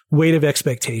weight of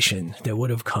expectation that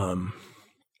would have come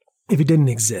if it didn't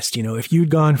exist. You know, if you'd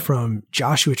gone from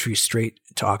Joshua Tree straight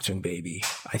to Achtung Baby,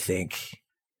 I think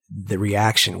the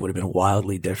reaction would have been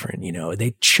wildly different. You know,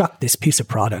 they chucked this piece of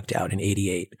product out in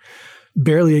 88,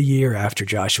 barely a year after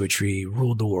Joshua Tree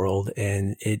ruled the world.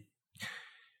 And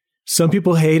some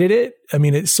people hated it. I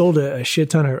mean, it sold a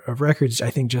shit ton of records, I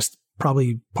think just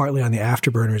probably partly on the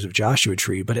afterburners of Joshua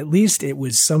Tree, but at least it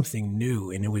was something new,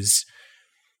 and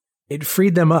it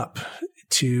freed them up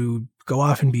to go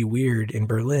off and be weird in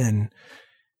Berlin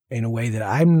in a way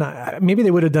that maybe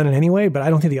they would have done it anyway, but I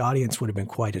don't think the audience would have been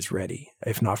quite as ready,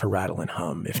 if not for Rattle and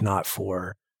Hum, if not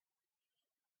for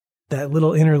that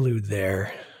little interlude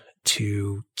there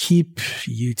to keep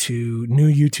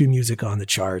new U2 music on the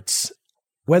charts.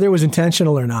 Whether it was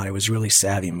intentional or not, it was a really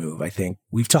savvy move. I think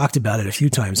we've talked about it a few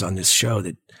times on this show,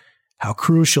 that how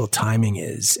crucial timing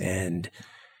is. And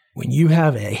when you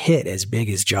have a hit as big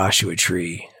as Joshua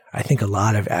Tree, I think a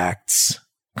lot of acts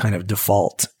kind of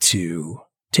default to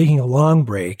taking a long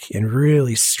break and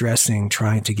really stressing,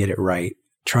 trying to get it right,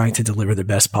 trying to deliver the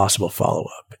best possible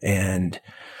follow-up. And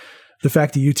the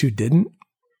fact that U2 didn't,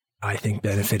 I think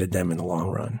benefited them in the long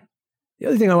run. The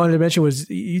other thing I wanted to mention was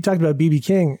you talked about B.B.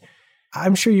 King.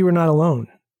 I'm sure you were not alone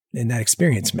in that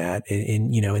experience, Matt,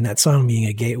 in that song being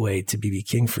a gateway to B.B.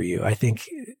 King for you. I think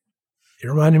It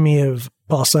reminded me of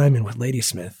Paul Simon with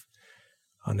Ladysmith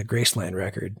on the Graceland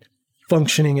record,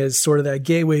 functioning as sort of that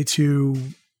gateway to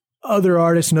other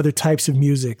artists and other types of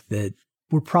music that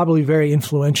were probably very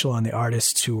influential on the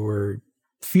artists who were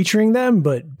featuring them,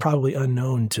 but probably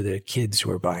unknown to the kids who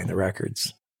were buying the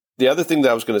records. The other thing that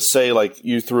I was going to say, like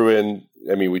you threw in,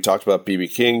 I mean, we talked about B.B.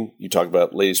 King, you talked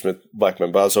about Ladysmith, Black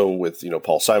Mambazo with,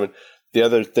 Paul Simon. The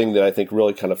other thing that I think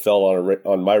really kind of fell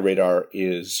on my radar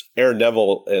is Aaron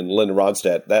Neville and Linda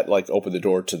Ronstadt. That like opened the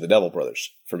door to the Neville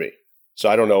brothers for me. So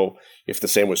I don't know if the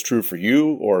same was true for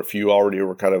you or if you already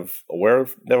were kind of aware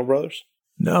of Neville brothers.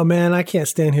 No, man, I can't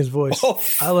stand his voice. Oh.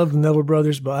 I love the Neville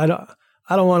brothers, but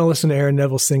I don't want to listen to Aaron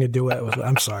Neville sing a duet with.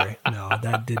 I'm sorry. No,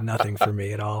 that did nothing for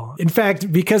me at all. In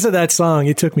fact, because of that song,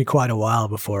 it took me quite a while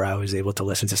before I was able to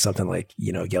listen to something like,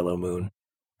 Yellow Moon.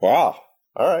 Wow.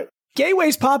 All right.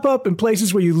 Gateways pop up in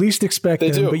places where you least expect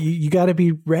them, but you got to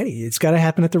be ready. It's got to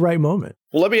happen at the right moment.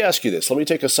 Well, let me ask you this. Let me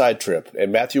take a side trip.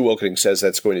 And Matthew Wilkening says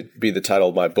that's going to be the title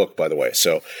of my book, by the way.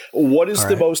 So what is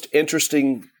the most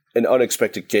interesting and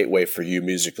unexpected gateway for you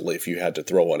musically if you had to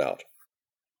throw one out?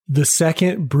 The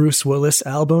second Bruce Willis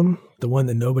album, the one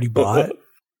that nobody bought,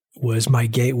 was my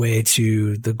gateway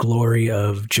to the glory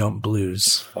of jump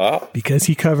blues. Because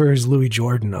he covers Louis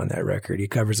Jordan on that record. He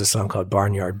covers a song called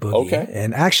Barnyard Boogie. Okay.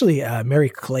 And actually, Mary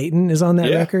Clayton is on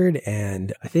that record.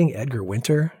 And I think Edgar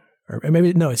Winter, or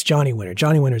maybe, no, it's Johnny Winter.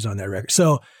 Johnny Winter's on that record.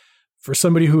 So for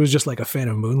somebody who was just like a fan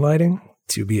of Moonlighting,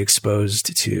 to be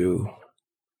exposed to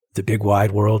the big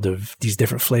wide world of these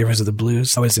different flavors of the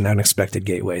blues, that was an unexpected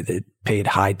gateway that paid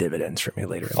high dividends for me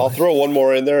later in I'll life. Throw one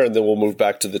more in there and then we'll move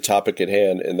back to the topic at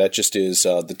hand. And that just is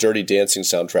the Dirty Dancing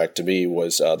soundtrack to me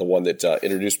was the one that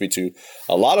introduced me to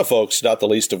a lot of folks, not the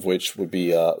least of which would be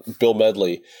Bill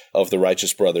Medley of the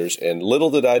Righteous Brothers. And little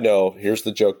did I know, here's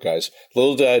the joke, guys,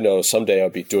 little did I know someday I'll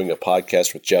be doing a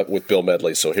podcast with Bill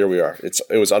Medley. So here we are.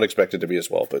 It was unexpected to me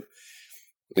as well, but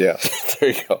yeah, there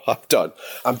you go.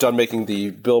 I'm done making the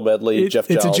Bill Medley, Jeff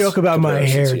Giles. It's a joke about my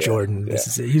hair, Jordan. Yeah.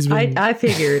 This is it. I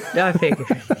figured.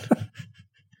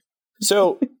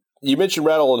 So you mentioned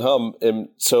Rattle and Hum, and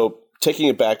so taking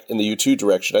it back in the U2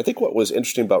 direction, I think what was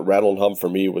interesting about Rattle and Hum for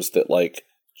me was that like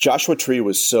Joshua Tree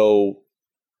was so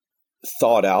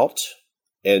thought out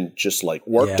and just like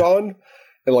worked on.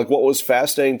 And like what was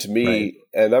fascinating to me,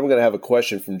 and I'm going to have a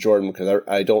question from Jordan because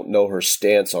I don't know her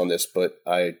stance on this, but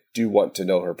I do want to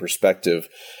know her perspective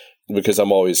because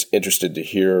I'm always interested to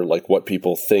hear like what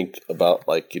people think about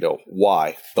like,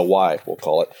 why we'll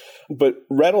call it. But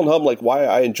Rattle and Hum, like why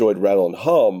I enjoyed Rattle and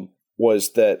Hum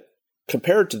was that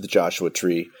compared to the Joshua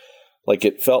Tree, like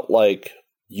it felt like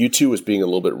U2 was being a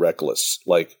little bit reckless.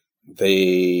 Like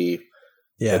they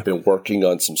had been working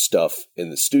on some stuff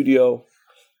in the studio.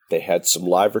 They had some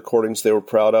live recordings they were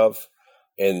proud of,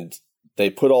 and they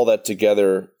put all that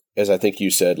together, as I think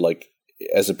you said, like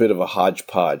as a bit of a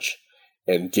hodgepodge,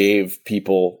 and gave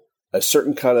people a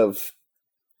certain kind of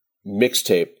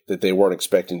mixtape that they weren't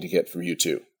expecting to get from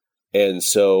U2. And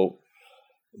so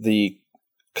the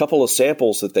couple of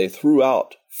samples that they threw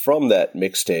out from that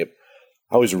mixtape,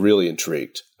 I was really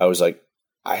intrigued. I was like,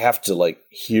 I have to like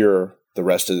hear the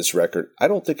rest of this record. I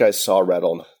don't think I saw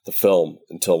Rattle the film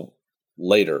until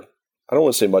later. I don't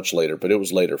want to say much later, but it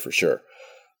was later for sure.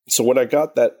 So when I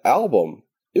got that album,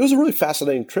 it was a really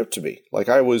fascinating trip to me. Like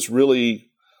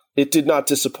it did not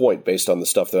disappoint based on the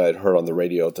stuff that I'd heard on the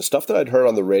radio. The stuff that I'd heard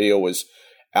on the radio was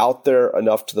out there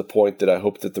enough to the point that I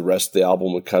hoped that the rest of the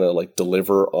album would kind of like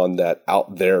deliver on that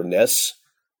out there-ness.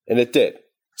 And it did.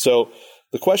 So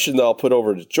the question that I'll put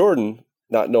over to Jordan,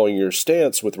 not knowing your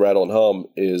stance with Rattle and Hum,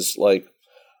 is like,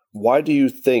 why do you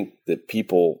think that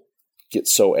people get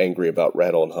so angry about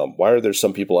Rattle and Hum? Why are there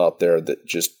some people out there that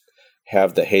just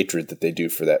have the hatred that they do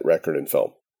for that record and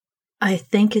film? I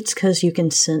think it's because you can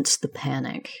sense the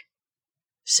panic.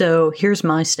 So here's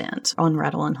my stance on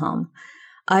Rattle and Hum.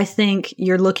 I think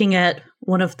you're looking at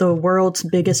one of the world's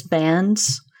biggest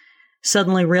bands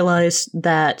suddenly realize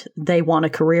that they want a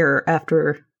career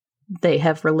after they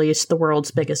have released the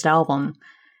world's biggest album.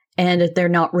 And they're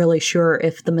not really sure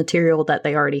if the material that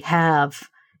they already have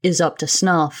is up to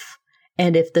snuff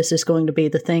and if this is going to be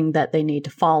the thing that they need to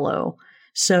follow.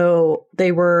 So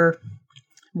they were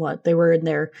in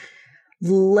their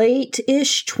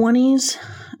late-ish 20s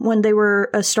when they were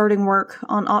starting work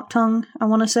on Achtung, I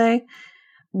want to say,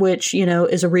 which,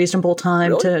 is a reasonable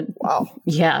time to... Wow.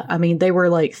 Yeah, I mean, they were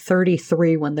like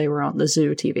 33 when they were on the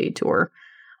Zoo TV tour.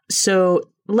 So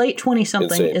late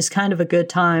 20-something is kind of a good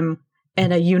time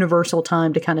and a universal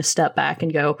time to kind of step back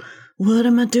and go, what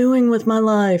am I doing with my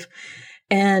life?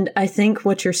 And I think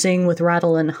what you're seeing with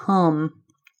Rattle and Hum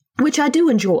which I do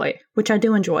enjoy.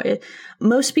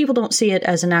 Most people don't see it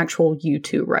as an actual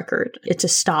U2 record. It's a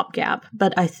stopgap,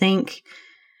 but I think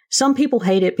some people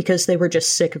hate it because they were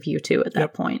just sick of U2 at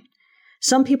that point.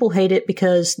 Some people hate it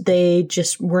because they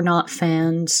just were not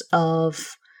fans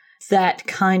of that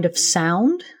kind of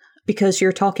sound, because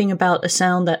you're talking about a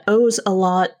sound that owes a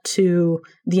lot to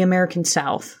the American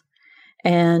South.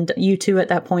 And U2 at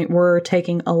that point were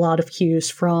taking a lot of cues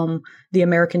from the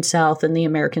American South and the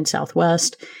American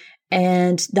Southwest.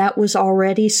 And that was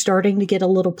already starting to get a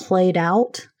little played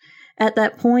out at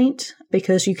that point,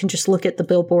 because you can just look at the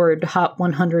Billboard Hot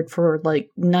 100 for like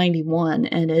 91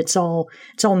 and it's all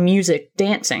music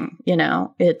dancing,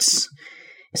 it's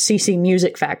CC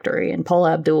Music Factory and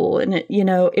Paula Abdul. And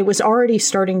it was already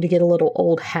starting to get a little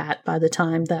old hat by the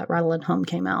time that Rattle and Hum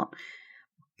came out.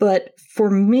 But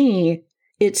for me,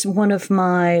 it's one of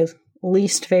my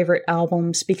least favorite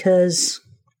albums because,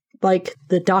 like,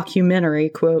 the documentary,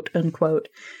 quote unquote,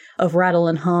 of Rattle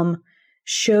and Hum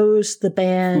shows the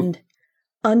band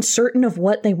uncertain of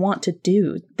what they want to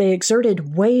do. They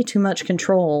exerted way too much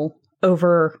control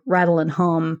over Rattle and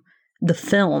Hum, the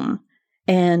film,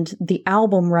 and the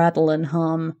album Rattle and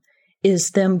Hum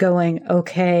is them going,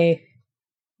 okay,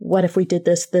 what if we did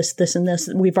this, and this?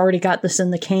 We've already got this in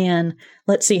the can.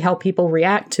 Let's see how people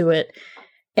react to it.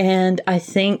 And I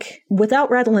think without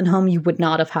Rattle and Hum, you would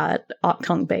not have had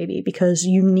Achtung Baby, because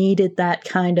you needed that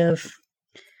kind of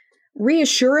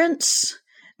reassurance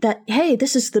that, hey,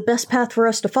 this is the best path for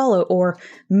us to follow, or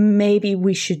maybe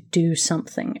we should do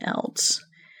something else.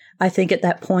 I think at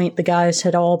that point, the guys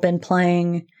had all been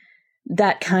playing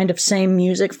that kind of same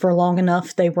music for long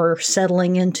enough. They were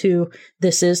settling into,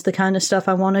 this is the kind of stuff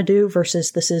I want to do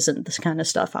versus this isn't this kind of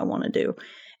stuff I want to do.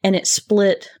 And it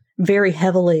split very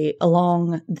heavily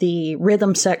along the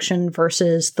rhythm section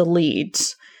versus the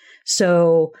leads.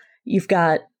 So you've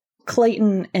got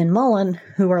Clayton and Mullen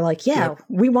who are like,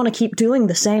 we want to keep doing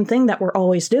the same thing that we're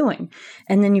always doing.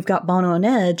 And then you've got Bono and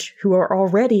Edge, who are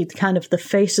already kind of the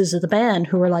faces of the band,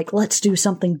 who are like, let's do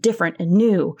something different and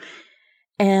new.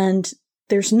 And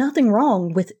there's nothing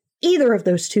wrong with either of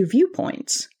those two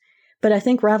viewpoints. But I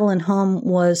think Rattle and Hum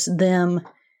was them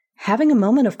having a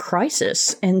moment of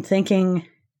crisis and thinking,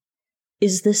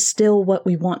 is this still what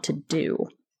we want to do?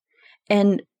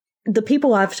 And the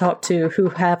people I've talked to who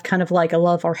have kind of like a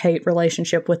love or hate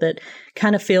relationship with it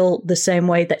kind of feel the same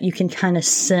way, that you can kind of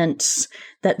sense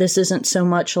that this isn't so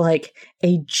much like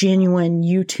a genuine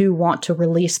U2 want to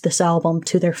release this album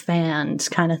to their fans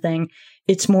kind of thing.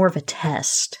 It's more of a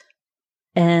test.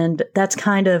 And that's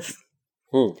kind of,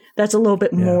 that's a little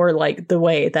bit more like the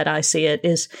way that I see it.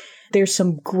 Is there's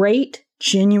some great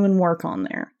genuine work on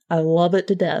there. I love it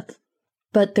to death.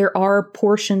 But there are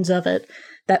portions of it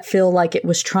that feel like it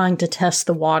was trying to test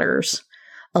the waters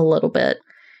a little bit.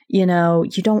 You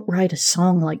don't write a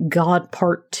song like God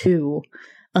Part 2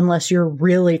 unless you're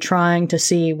really trying to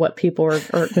see what people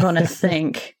are going to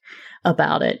think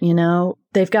about it.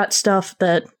 They've got stuff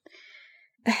that,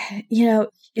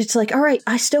 it's like, all right,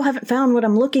 I still haven't found what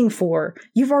I'm looking for.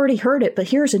 You've already heard it, but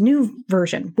here's a new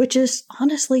version, which is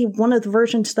honestly one of the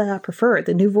versions that I prefer.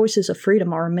 The new Voices of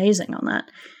Freedom are amazing on that.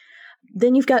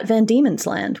 Then you've got Van Diemen's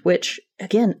Land, which,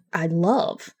 again, I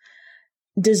love.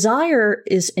 Desire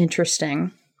is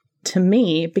interesting to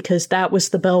me because that was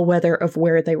the bellwether of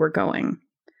where they were going.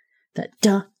 That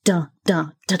da, da,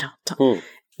 da, da, da, da.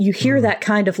 You hear that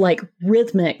kind of like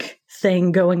rhythmic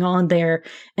thing going on there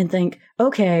and think,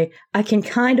 okay, I can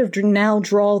kind of now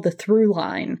draw the through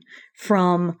line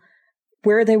from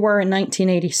where they were in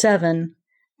 1987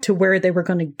 to where they were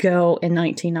going to go in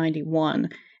 1991.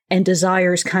 And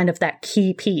Desire's kind of that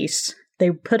key piece. They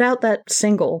put out that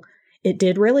single. It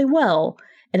did really well,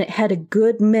 and it had a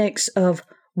good mix of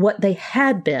what they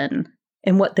had been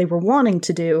and what they were wanting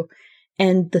to do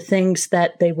and the things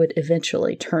that they would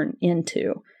eventually turn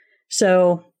into.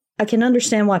 So I can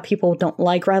understand why people don't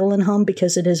like Rattle and Hum,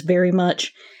 because it is very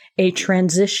much a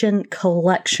transition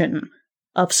collection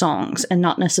of songs and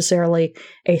not necessarily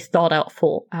a thought-out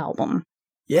full album.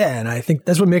 Yeah, and I think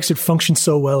that's what makes it function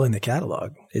so well in the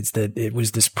catalog. It's that it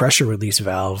was this pressure release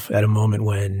valve at a moment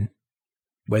when,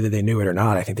 whether they knew it or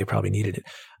not, I think they probably needed it.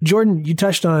 Jordan, you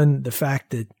touched on the fact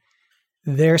that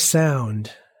their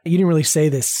sound, you didn't really say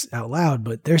this out loud,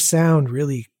 but their sound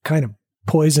really kind of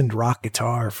poisoned rock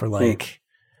guitar for like,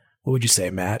 what would you say,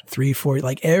 Matt? 3, 4,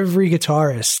 like every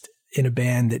guitarist in a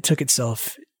band that took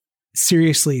itself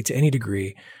seriously to any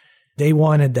degree, they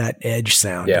wanted that edge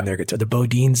sound in their guitar. The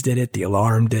Bodines did it. The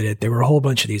Alarm did it. There were a whole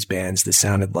bunch of these bands that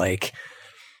sounded like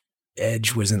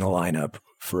Edge was in the lineup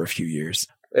for a few years.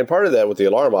 And part of that with the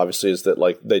Alarm, obviously, is that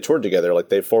like they toured together, like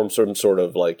they formed some sort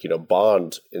of like,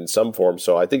 bond in some form.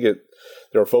 So I think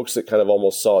there are folks that kind of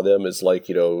almost saw them as like,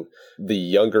 the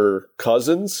younger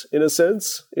cousins in a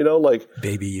sense, like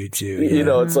Baby U2.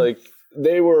 Yeah. It's like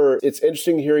it's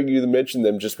interesting hearing you mention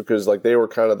them just because like they were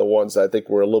kind of the ones that I think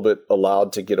were a little bit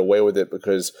allowed to get away with it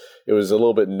because it was a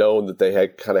little bit known that they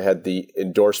had kind of had the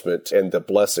endorsement and the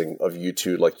blessing of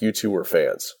U2, like U2 were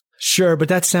fans. Sure, but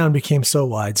that sound became so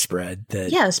widespread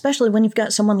that... Yeah, especially when you've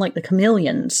got someone like the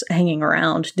Chameleons hanging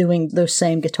around doing those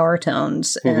same guitar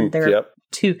tones, and they're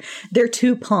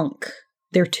too punk,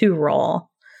 they're too raw.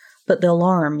 But the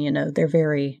Alarm,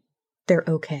 they're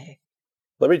okay.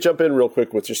 Let me jump in real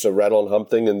quick with just a Rattle and Hum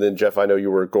thing, and then Jeff, I know you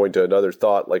were going to another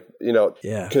thought,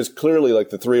 because clearly,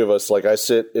 like the three of us, like I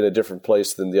sit in a different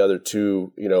place than the other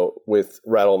two, with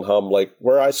Rattle and Hum. Like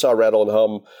where I saw Rattle and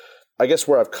Hum, I guess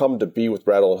where I've come to be with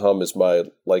Rattle and Hum is my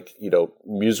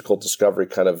musical discovery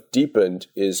kind of deepened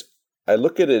is I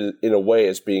look at it in a way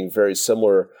as being very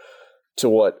similar to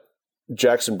what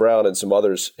Jackson Browne and some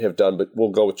others have done, but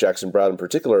we'll go with Jackson Browne in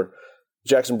particular.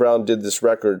 Jackson Browne did this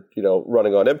record,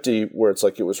 Running on Empty, where it's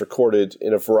like it was recorded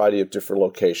in a variety of different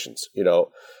locations,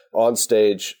 on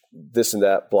stage, this and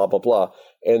that, blah, blah, blah.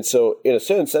 And so in a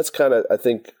sense, that's kind of, I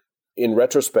think, in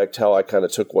retrospect, how I kind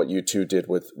of took what U2 did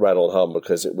with Rattle and Hum,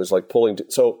 because it was like pulling.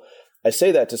 So I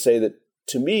say that to say that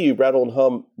to me, Rattle and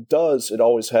Hum it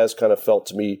always has kind of felt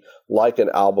to me like an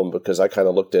album, because I kind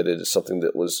of looked at it as something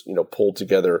that was, pulled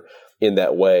together in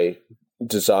that way,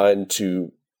 designed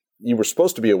to, you were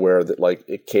supposed to be aware that like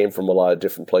it came from a lot of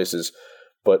different places,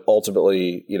 but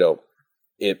ultimately,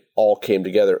 it all came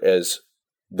together as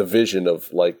the vision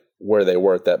of like where they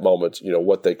were at that moment,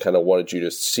 what they kind of wanted you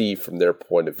to see from their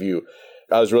point of view.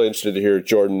 I was really interested to hear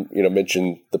Jordan,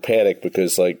 mention the Panic,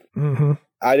 because like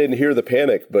I didn't hear the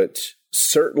Panic, but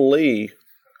certainly,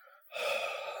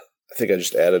 I think I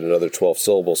just added another 12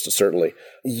 syllables to certainly.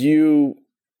 You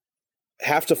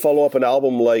have to follow up an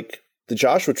album like the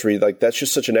Joshua Tree. Like that's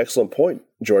just such an excellent point,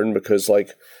 Jordan, because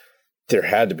like there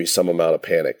had to be some amount of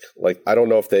Panic. Like I don't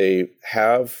know if they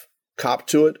have copped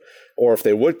to it, or if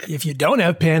they would. If you don't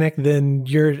have Panic, then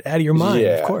you're out of your mind,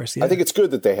 of course. Yeah. I think it's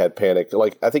good that they had Panic.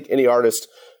 Like, I think any artist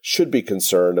should be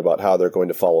concerned about how they're going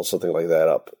to follow something like that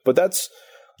up. But that's,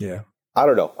 I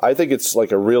don't know. I think it's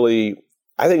like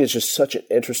I think it's just such an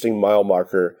interesting mile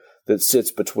marker that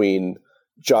sits between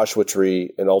Joshua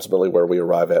Tree and ultimately where we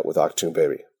arrive at with Achtung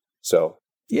Baby. So.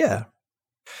 Yeah.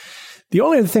 The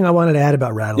only other thing I wanted to add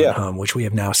about Rattle and Hum, which we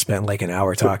have now spent like an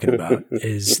hour talking about,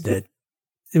 is that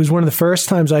it was one of the first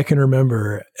times I can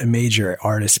remember a major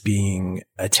artist being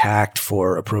attacked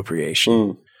for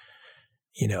appropriation.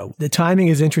 The timing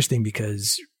is interesting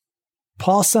because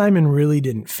Paul Simon really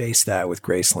didn't face that with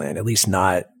Graceland, at least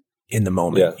not in the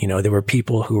moment. There were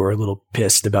people who were a little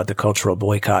pissed about the cultural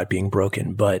boycott being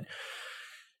broken, but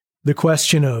the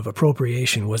question of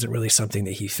appropriation wasn't really something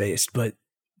that he faced. But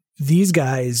these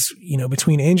guys,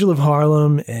 between Angel of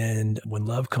Harlem and When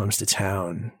Love Comes to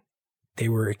Town, they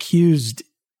were accused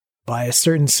by a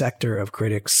certain sector of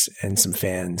critics and some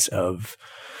fans of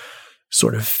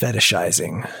sort of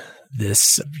fetishizing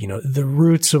this, the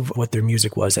roots of what their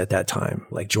music was at that time.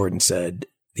 Like Jordan said,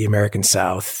 the American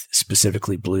South,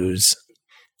 specifically blues,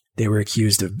 they were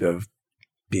accused of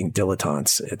being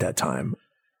dilettantes at that time.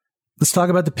 Let's talk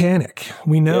about the Panic.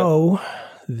 We know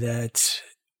that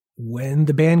when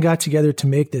the band got together to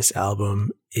make this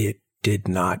album, it did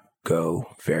not go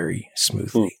very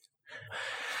smoothly.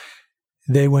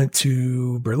 They went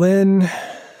to Berlin.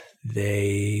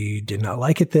 They did not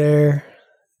like it there.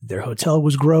 Their hotel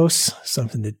was gross,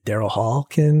 something that Daryl Hall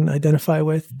can identify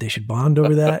with. They should bond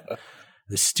over that.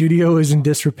 The studio is in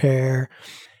disrepair.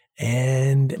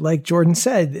 And like Jordan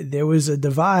said, there was a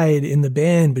divide in the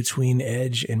band between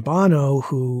Edge and Bono,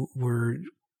 who were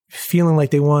feeling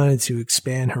like they wanted to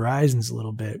expand horizons a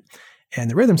little bit, and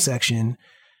the rhythm section.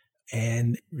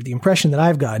 And the impression that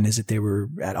I've gotten is that they were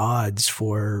at odds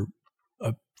for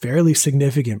a fairly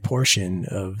significant portion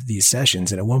of these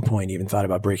sessions. And at one point even thought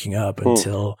about breaking up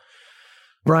until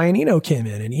Brian Eno came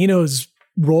in. And Eno's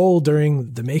role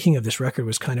during the making of this record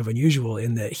was kind of unusual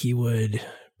in that he would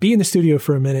be in the studio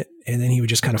for a minute and then he would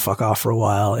just kind of fuck off for a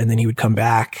while. And then he would come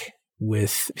back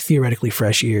with theoretically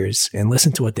fresh ears and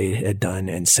listen to what they had done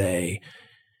and say,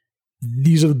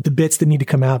 these are the bits that need to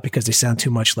come out because they sound too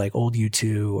much like old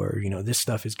U2, or, this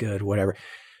stuff is good, whatever.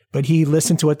 But he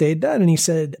listened to what they had done and he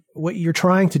said, what you're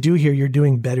trying to do here, you're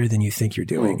doing better than you think you're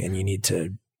doing. And you need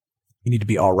to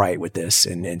be all right with this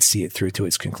and see it through to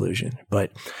its conclusion.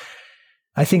 But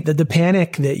I think that the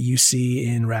panic that you see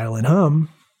in Rattle and Hum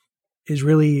is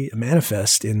really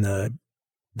manifest in the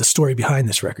the story behind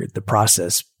this record, the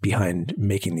process behind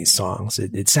making these songs.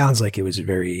 It sounds like it was a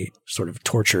very sort of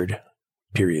tortured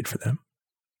period for them.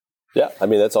 Yeah, I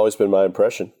mean, that's always been my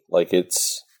impression. Like,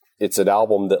 it's an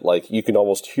album that, like, you can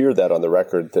almost hear that on the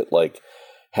record that, like,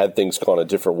 had things gone a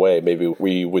different way, maybe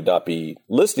we would not be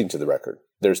listening to the record.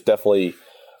 There's definitely,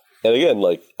 and again,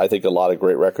 like, I think a lot of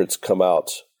great records come out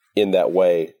in that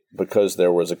way because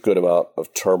there was a good amount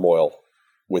of turmoil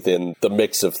within the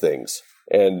mix of things.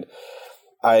 And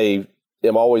I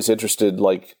am always interested,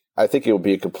 like, I think it would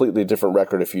be a completely different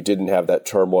record if you didn't have that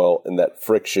turmoil and that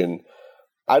friction.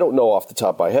 I don't know off the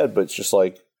top of my head, but it's just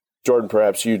like, Jordan,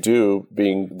 perhaps you do,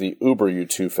 being the uber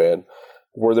U2 fan,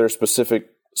 were there specific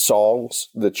songs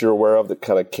that you're aware of that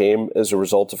kind of came as a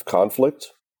result of conflict?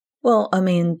 Well, I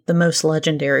mean, the most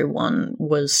legendary one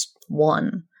was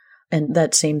One, and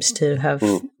that seems to have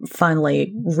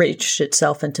finally reached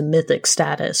itself into mythic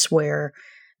status, where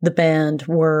the band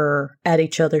were at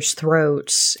each other's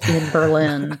throats in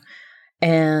Berlin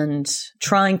and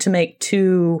trying to make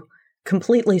two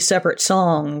completely separate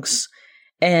songs,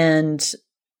 and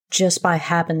just by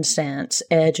happenstance,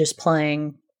 Edge is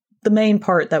playing the main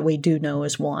part that we do know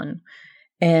as One.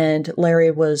 And Larry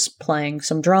was playing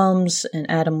some drums and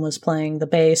Adam was playing the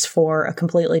bass for a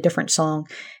completely different song.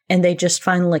 And they just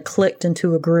finally clicked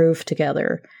into a groove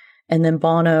together. And then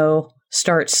Bono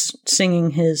starts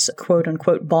singing his quote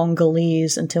unquote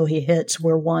Bongolese until he hits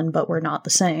 "We're one, but we're not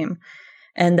the same."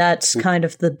 And that's kind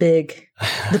of the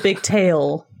big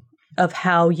tale of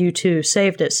how U2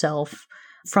 saved itself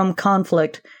from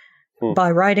conflict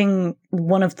by writing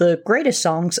one of the greatest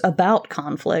songs about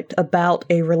conflict, about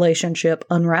a relationship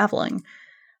unraveling.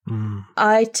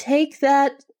 I take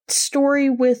that story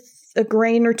with a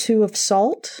grain or two of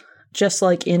salt, just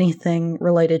like anything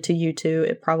related to U2.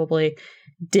 It probably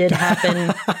did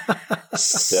happen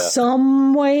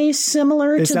some way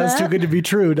similar to that. It sounds too good to be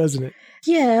true, doesn't it?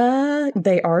 Yeah,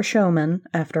 they are showmen,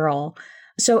 after all.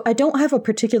 So I don't have a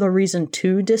particular reason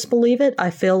to disbelieve it. I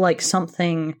feel like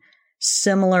something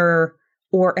similar,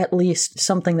 or at least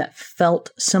something that felt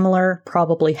similar,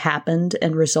 probably happened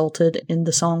and resulted in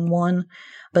the song One.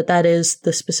 But that is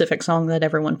the specific song that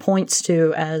everyone points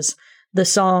to as the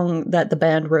song that the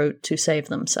band wrote to save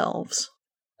themselves.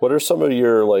 What are some of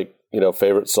your, like,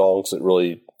 favorite songs that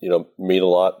really, mean a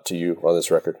lot to you on this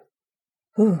record?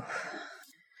 Ooh.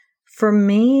 For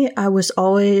me, I was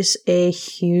always a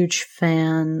huge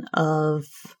fan of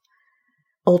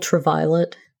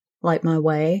Ultraviolet, Light My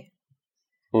Way,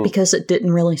 because it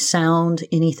didn't really sound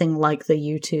anything like the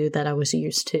U2 that I was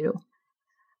used to.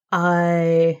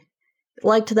 I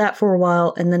liked that for a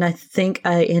while, and then I think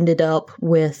I ended up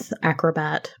with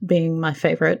Acrobat being my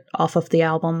favorite off of the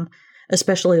album,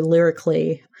 especially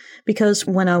lyrically, because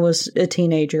when I was a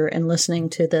teenager and listening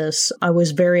to this, I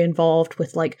was very involved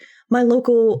with, like, my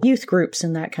local youth groups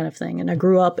and that kind of thing. And I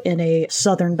grew up in a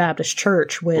Southern Baptist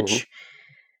church, which,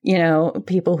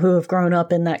 people who have grown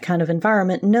up in that kind of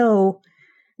environment know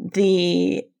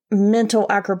the mental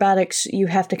acrobatics you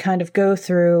have to kind of go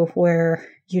through, where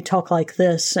you talk like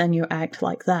this and you act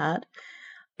like that.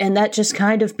 And that just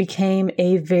kind of became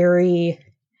a very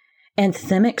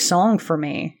anthemic song for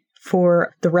me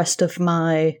for the rest of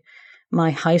my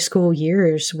high school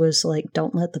years, was like,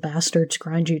 don't let the bastards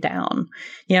grind you down.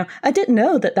 I didn't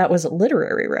know that was a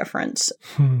literary reference,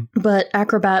 but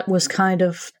Acrobat was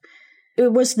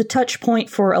it was the touch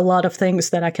point for a lot of things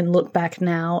that I can look back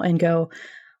now and go,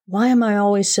 why am I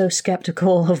always so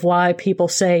skeptical of why people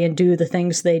say and do the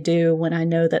things they do when I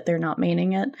know that they're not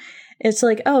meaning it? It's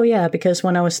like, oh yeah, because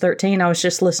when I was 13, I was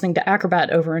just listening to Acrobat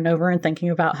over and over and thinking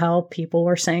about how people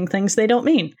are saying things they don't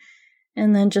mean,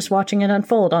 and then just watching it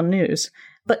unfold on news.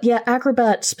 But yeah,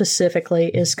 Acrobat specifically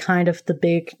is kind of the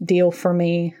big deal for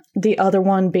me. The other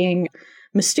one being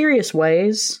Mysterious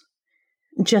Ways,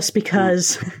 just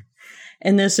because,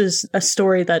 and this is a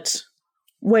story that's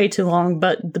way too long,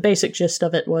 but the basic gist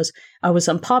of it was, I was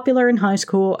unpopular in high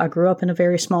school. I grew up in a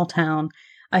very small town.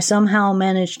 I somehow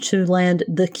managed to land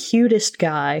the cutest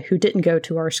guy who didn't go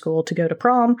to our school to go to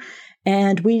prom,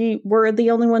 and we were the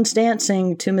only ones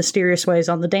dancing to Mysterious Ways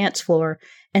on the dance floor,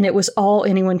 and it was all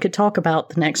anyone could talk about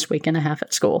the next week and a half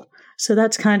at school. So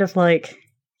that's kind of like,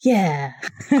 yeah.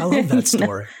 I love that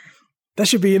story. That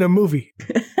should be in a movie.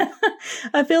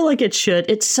 I feel like it should.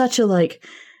 It's such a,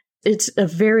 it's a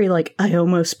very, I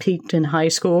almost peaked in high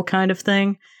school kind of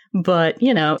thing. But,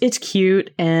 it's cute,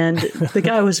 and the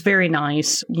guy was very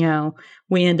nice.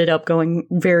 We ended up going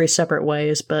very separate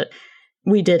ways, but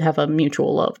we did have a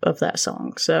mutual love of that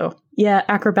song. So, yeah,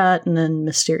 Acrobat and then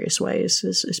Mysterious Ways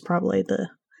is probably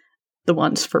the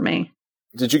ones for me.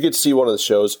 Did you get to see one of the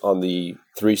shows on the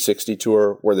 360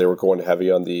 tour where they were going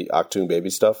heavy on the Achtung Baby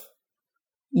stuff?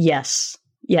 Yes.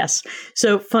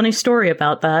 So funny story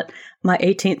about that. My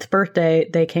 18th birthday,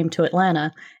 they came to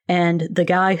Atlanta, and the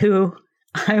guy who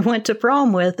I went to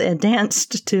prom with and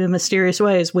danced to Mysterious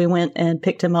Ways, we went and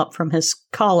picked him up from his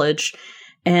college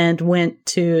and went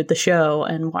to the show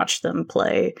and watched them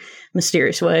play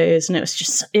Mysterious Ways. And it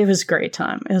was a great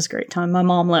time. It was a great time. My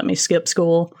mom let me skip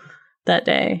school that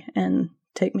day and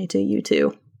take me to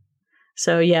U2.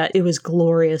 So yeah, it was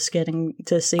glorious getting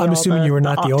to see. I'm assuming you were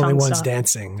not the only ones stuff.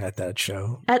 dancing at that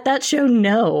show. At that show,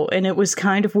 no. And it was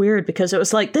kind of weird because it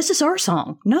was like, this is our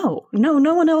song. No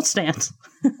one else dance.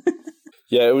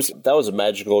 Yeah, that was a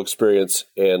magical experience.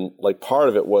 And like part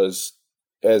of it was,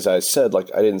 as I said, like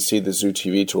I didn't see the Zoo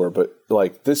TV tour, but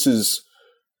like this is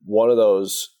one of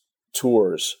those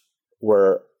tours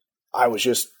where I was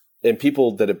just, and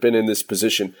people that have been in this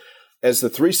position, as the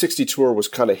 360 tour was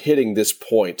kind of hitting this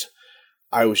point,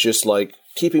 I was just like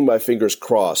keeping my fingers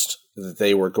crossed that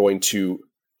they were going to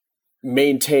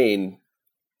maintain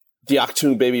the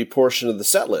Achtung Baby portion of the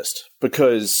set list,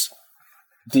 because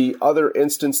the other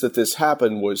instance that this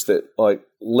happened was that like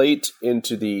late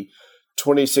into the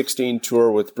 2016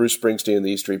 tour with Bruce Springsteen and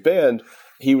the E Street Band,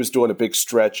 he was doing a big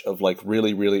stretch of like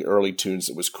really, really early tunes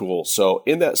that was cool. So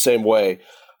in that same way,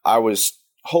 I was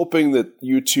hoping that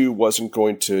U2 wasn't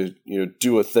going to,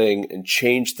 do a thing and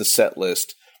change the set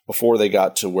list before they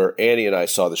got to where Annie and I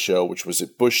saw the show, which was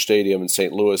at Busch Stadium in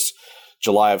St. Louis,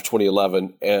 July of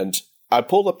 2011. And I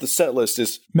pulled up the set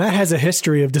list. Matt has a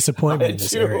history of disappointment in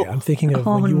this area. I'm thinking of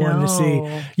when you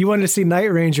wanted to see Night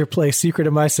Ranger play Secret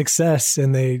of My Success,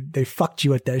 and they fucked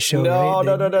you at that show. No.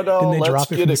 Didn't they Let's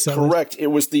drop it get from it the correct. It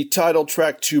was the title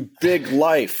track to Big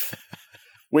Life,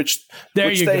 which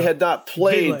they had not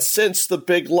played since the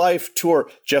Big Life tour.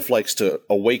 Jeff likes to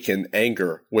awaken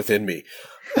anger within me.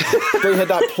 They had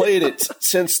not played it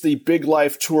since the Big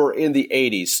Life tour in the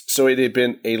 80s, so it had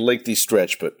been a lengthy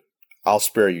stretch, but I'll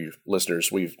spare you,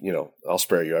 listeners. I'll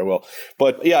spare you. I will.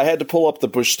 But yeah, I had to pull up the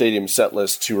Busch Stadium set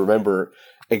list to remember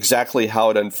exactly how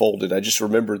it unfolded. I just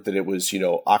remembered that it was,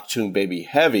 Achtung Baby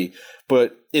heavy,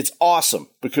 but it's awesome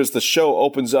because the show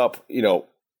opens up,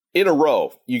 in a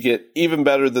row. You get Even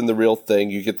Better Than the Real Thing.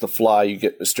 You get The Fly. You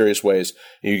get Mysterious Ways.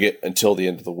 And you get Until the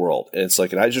End of the World. And it's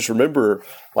like, and I just remember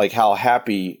like how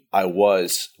happy I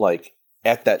was like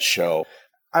at that show.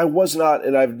 I was not,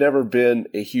 and I've never been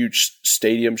a huge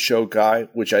stadium show guy,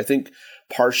 which I think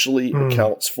partially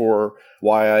accounts for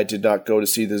why I did not go to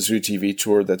see the Zoo TV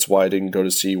tour. That's why I didn't go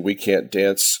to see We Can't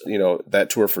Dance, that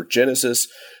tour for Genesis.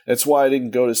 That's why I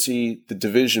didn't go to see the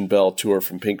Division Bell tour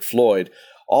from Pink Floyd.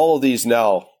 All of these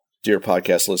now, dear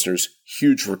podcast listeners,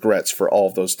 huge regrets for all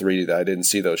of those three that I didn't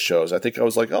see those shows. I think I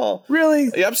was like, oh.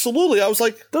 Really? Yeah, absolutely. I was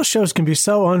like. Those shows can be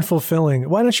so unfulfilling.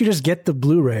 Why don't you just get the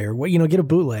Blu-ray or, get a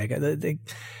bootleg?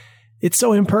 It's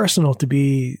so impersonal to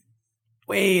be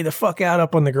way the fuck out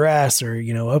up on the grass or,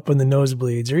 up on the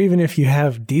nosebleeds. Or even if you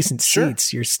have decent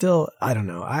seats, you're still, I don't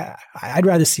know. I'd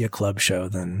rather see a club show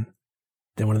than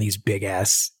one of these big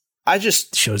ass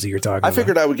shows that you're talking about. I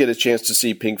figured I would get a chance to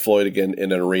see Pink Floyd again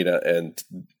in an arena, and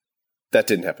that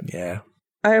didn't happen. Yeah.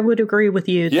 I would agree with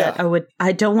you that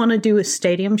I don't want to do a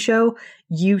stadium show.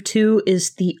 U2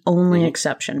 is the only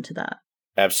exception to that.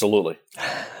 Absolutely.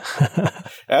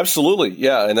 Absolutely.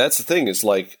 Yeah. And that's the thing is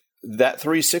like that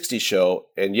 360 show.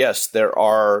 And yes, there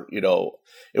are,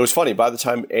 it was funny. By the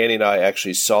time Annie and I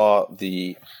actually saw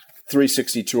the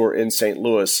 360 tour in St.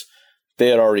 Louis, they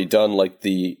had already done like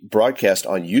the broadcast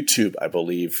on YouTube, I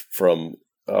believe, from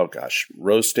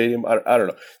Rose Stadium. I don't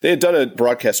know. They had done a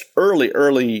broadcast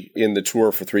early in the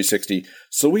tour for 360.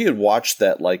 So we had watched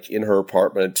that like in her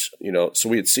apartment, so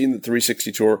we had seen the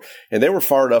 360 tour, and they were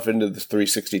far enough into the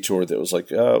 360 tour that it was like,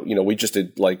 we just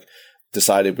had like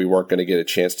decided we weren't going to get a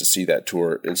chance to see that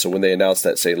tour. And so when they announced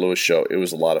that St. Louis show, it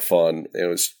was a lot of fun.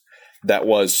 That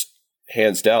was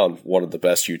hands down one of the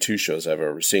best U2 shows I've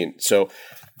ever seen. So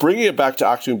bringing it back to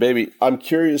Achtung Baby, I'm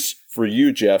curious for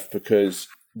you, Jeff, because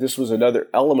this was another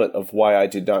element of why I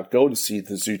did not go to see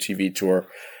the Zoo TV tour.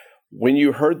 When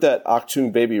you heard that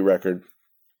Achtung Baby record,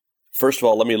 first of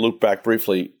all, let me loop back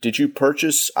briefly. Did you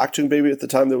purchase Achtung Baby at the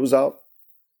time that it was out?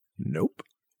 Nope.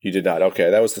 You did not. Okay,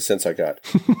 that was the sense I got.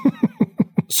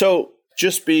 So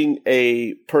just being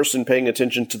a person paying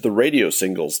attention to the radio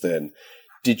singles then,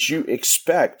 did you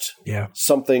expect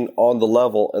something on the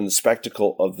level and the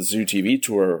spectacle of the Zoo TV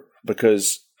tour?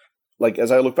 Because like,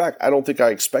 as I look back, I don't think I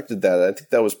expected that. I think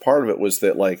that was part of it was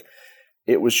that like,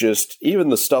 it was just even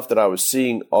the stuff that I was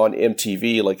seeing on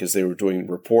MTV, like as they were doing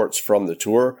reports from the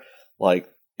tour, like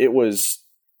it was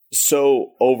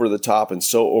so over the top and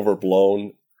so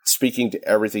overblown speaking to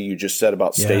everything you just said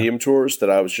about stadium tours, that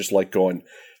I was just like going,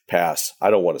 pass. I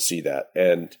don't want to see that.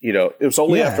 And, it was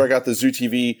only after I got the Zoo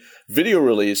TV video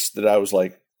release that I was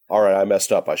like, all right, I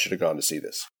messed up. I should have gone to see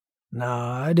this. No,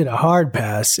 I did a hard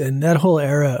pass. And that whole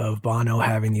era of Bono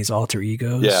having these alter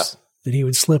egos that he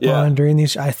would slip on during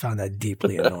these, I found that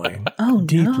deeply annoying.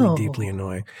 Deeply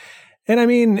annoying. And I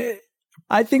mean,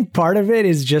 I think part of it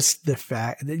is just the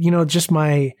fact that, just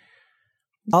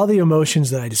all the emotions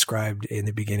that I described in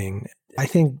the beginning, I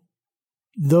think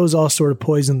those all sort of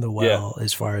poisoned the well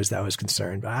as far as that was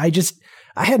concerned. But I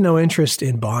had no interest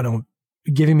in Bono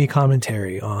giving me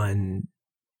commentary on,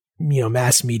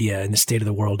 mass media and the state of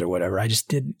the world or whatever. I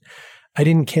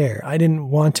didn't care. I didn't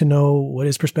want to know what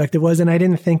his perspective was. And I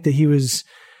didn't think that he was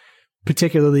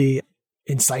particularly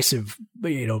incisive,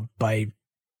 by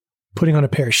putting on a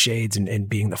pair of shades and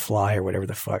being the Fly or whatever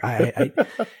the fuck.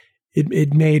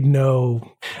 It made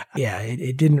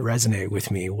it didn't resonate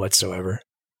with me whatsoever.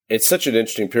 It's such an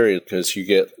interesting period because you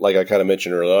get, like I kind of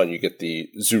mentioned earlier on, you get the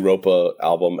Zooropa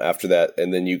album after that,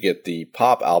 and then you get the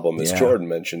pop album, as Jordan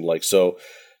mentioned. Like, so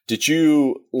did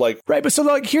you like... Right, but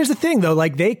so here's the thing though,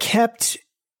 like they kept...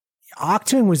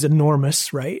 Achtung was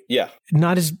enormous, right? Yeah.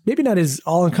 Maybe not as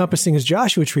all-encompassing as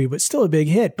Joshua Tree, but still a big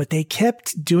hit. But they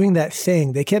kept doing that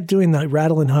thing. They kept doing the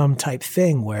rattle and hum type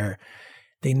thing where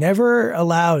they never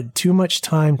allowed too much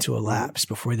time to elapse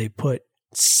before they put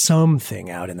something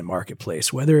out in the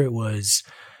marketplace, whether it was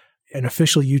an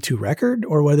official U2 record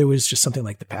or whether it was just something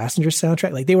like the Passenger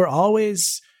soundtrack. Like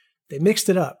they mixed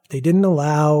it up. They didn't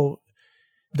allow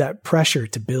that pressure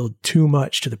to build too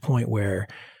much to the point where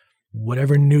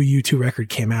whatever new U2 record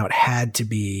came out had to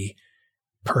be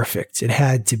perfect. It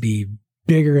had to be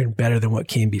bigger and better than what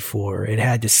came before. It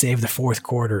had to save the fourth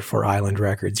quarter for Island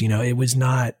Records. It was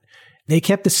not, they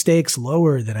kept the stakes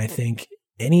lower than I think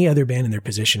any other band in their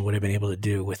position would have been able to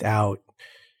do without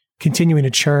continuing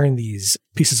to churn these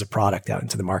pieces of product out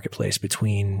into the marketplace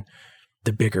between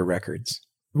the bigger records.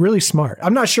 Really smart.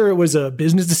 I'm not sure it was a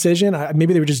business decision.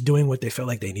 Maybe they were just doing what they felt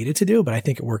like they needed to do, but I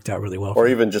think it worked out really well. Or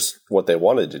even just what they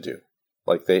wanted to do.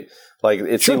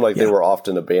 It seemed like they were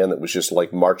often a band that was just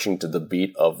like marching to the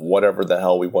beat of whatever the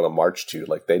hell we want to march to.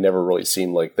 Like they never really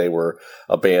seemed like they were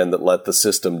a band that let the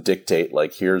system dictate,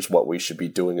 like, here's what we should be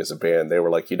doing as a band. They were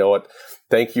like, you know what?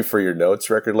 Thank you for your notes,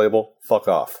 record label. Fuck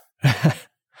off.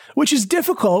 Which is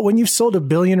difficult when you've sold 1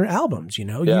 billion albums,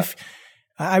 Yeah.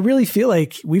 I really feel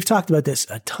like we've talked about this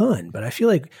a ton, but I feel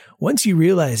like once you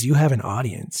realize you have an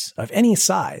audience of any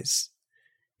size,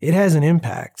 it has an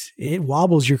impact. It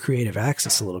wobbles your creative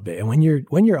axis a little bit. And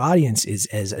when your audience is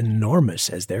as enormous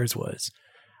as theirs was,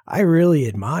 I really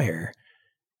admire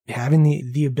having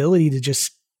the ability to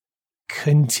just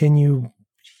continue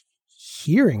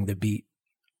hearing the beat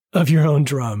of your own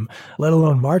drum, let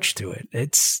alone march to it.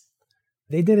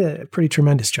 They did a pretty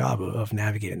tremendous job of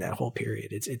navigating that whole period.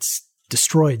 It's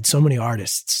destroyed so many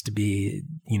artists to be,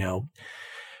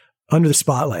 under the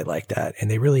spotlight like that. And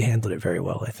they really handled it very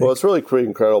well, I think. Well, it's really pretty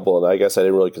incredible. And I guess I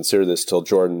didn't really consider this till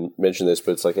Jordan mentioned this,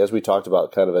 but it's like, as we talked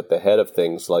about kind of at the head of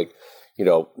things, like,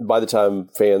 by the time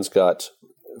fans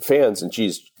and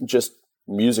just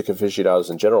music aficionados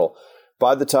in general,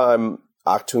 by the time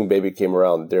Achtung Baby came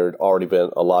around, there had already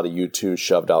been a lot of U2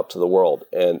 shoved out to the world.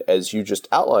 And as you just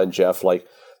outlined, Jeff, like,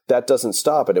 that doesn't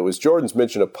stop. And it was Jordan's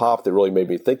mention of pop that really made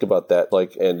me think about that.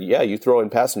 Like, and yeah, you throw in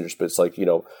Passengers, but it's like,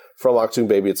 from Achtung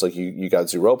Baby, it's like you got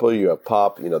Zooropa, you have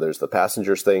pop, there's the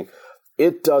Passengers thing.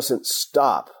 It doesn't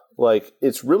stop. Like,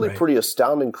 it's really pretty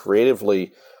astounding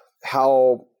creatively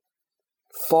how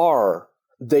far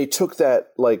they took that,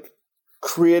 like,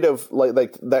 creative,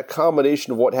 like that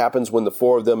combination of what happens when the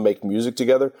four of them make music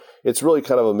together. It's really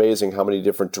kind of amazing how many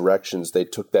different directions they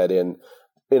took that in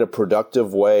a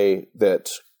productive way that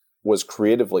was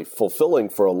creatively fulfilling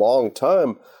for a long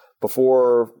time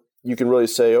before you can really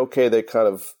say, okay, they kind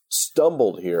of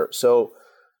stumbled here. So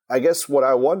I guess what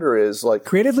I wonder is, like,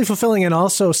 creatively fulfilling and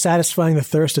also satisfying the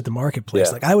thirst at the marketplace.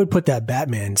 Yeah. Like, I would put that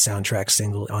Batman soundtrack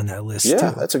single on that list.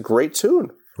 Yeah, too. That's a great tune.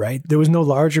 Right? There was no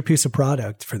larger piece of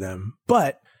product for them,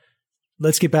 but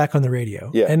let's get back on the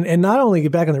radio. Yeah. And not only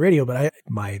get back on the radio, but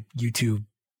my YouTube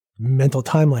mental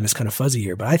timeline is kind of fuzzy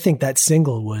here, but I think that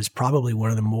single was probably one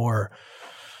of the more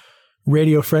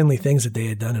radio friendly things that they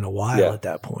had done in a while at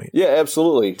that point. Yeah,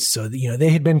 absolutely. So, they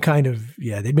had been kind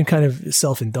of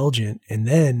self-indulgent, and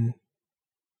then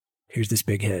here's this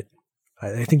big hit.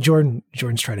 I think Jordan's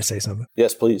trying to say something.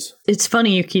 Yes, please. It's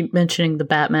funny you keep mentioning the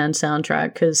Batman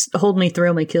soundtrack, because Hold Me,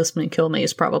 Thrill Me, Kiss Me, Kill Me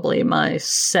is probably my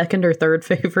second or third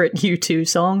favorite U2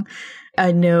 song.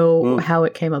 I know how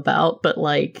it came about, but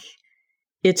like,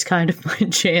 it's kind of my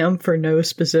jam for no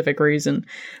specific reason.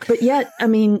 But yet, I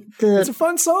mean, it's a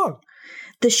fun song.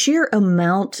 The sheer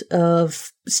amount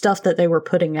of stuff that they were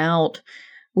putting out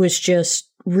was just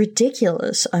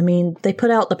ridiculous. I mean, they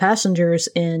put out The Passengers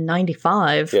in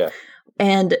 95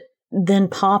 and then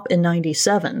Pop in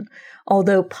 97.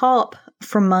 Although Pop,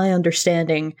 from my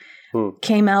understanding,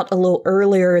 came out a little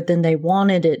earlier than they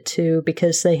wanted it to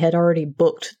because they had already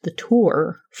booked the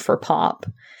tour for Pop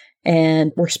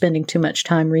and were spending too much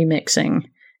time remixing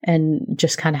and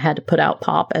just kind of had to put out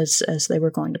Pop as they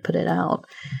were going to put it out.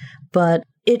 But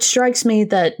it strikes me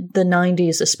that the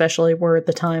 90s especially were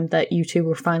the time that U2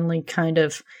 were finally kind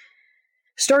of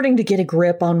starting to get a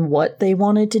grip on what they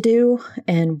wanted to do.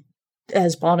 And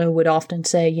as Bono would often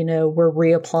say, you know, we're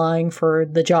reapplying for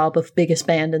the job of biggest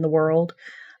band in the world.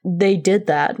 They did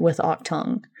that with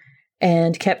Achtung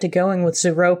and kept it going with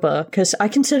Zooropa, because I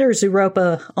consider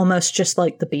Zooropa almost just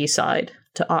like the B-side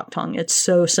to Achtung. It's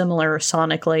so similar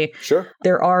sonically. Sure.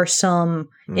 There are some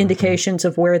indications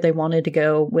of where they wanted to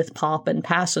go with Pop and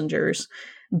Passengers,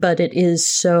 but it is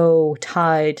so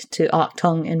tied to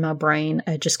Achtung in my brain,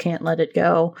 I just can't let it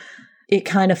go. It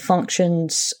kind of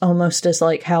functions almost as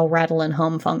like how Rattle and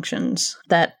Hum functions.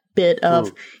 That bit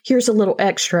of, here's a little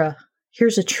extra,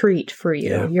 here's a treat for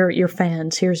you, your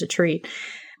fans, here's a treat.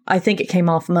 I think it came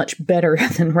off much better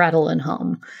than Rattle and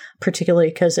Hum, particularly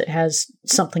because it has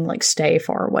something like Stay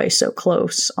Far Away So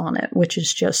Close on it, which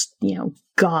is just, you know,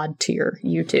 God tier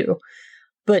U2.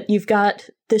 But you've got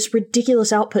this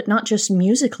ridiculous output, not just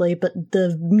musically, but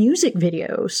the music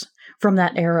videos from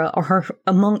that era are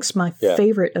amongst my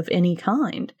favorite of any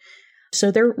kind.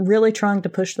 So they're really trying to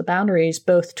push the boundaries,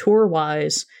 both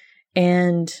tour-wise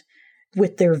and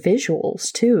with their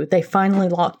visuals, too. They finally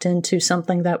locked into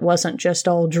something that wasn't just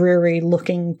all dreary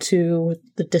looking to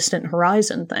the distant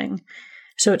horizon thing.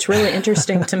 So it's really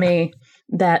interesting to me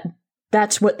that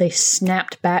that's what they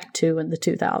snapped back to in the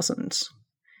 2000s.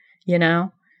 You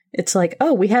know? It's like,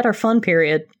 oh, we had our fun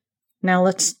period. Now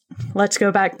let's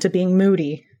go back to being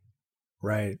moody.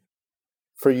 Right.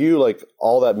 For you, like,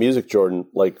 all that music, Jordan,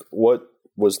 like, what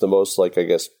was the most, like, I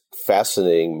guess,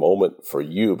 fascinating moment for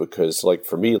you? Because, like,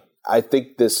 for me, I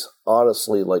think this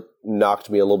honestly, like, knocked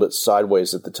me a little bit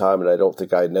sideways at the time, and I don't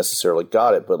think I necessarily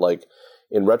got it. But, like,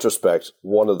 in retrospect,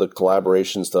 one of the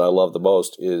collaborations that I love the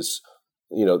most is,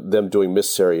 you know, them doing Miss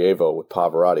Sarajevo with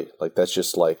Pavarotti. Like, that's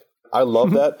just, like, I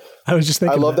love that. I was just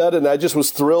thinking I love that, and I just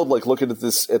was thrilled, like, looking at the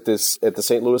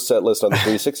St. Louis set list on the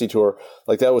 360 tour.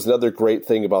 Like, that was another great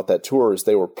thing about that tour is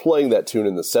they were playing that tune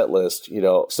in the set list, you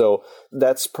know. So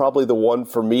that's probably the one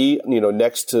for me, you know,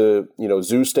 next to, you know,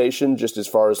 Zoo Station, just as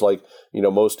far as, like, you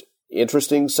know, most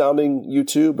interesting sounding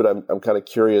U2. But I'm kind of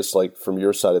curious, like, from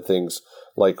your side of things,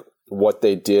 like, what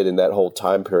they did in that whole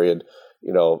time period,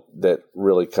 you know, that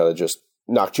really kind of just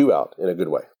knocked you out in a good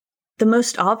way. The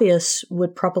most obvious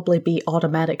would probably be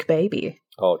Automatic Baby.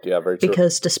 Oh, yeah, very true.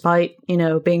 Because despite, you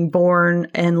know, being born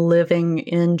and living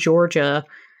in Georgia,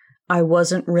 I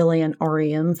wasn't really an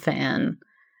REM fan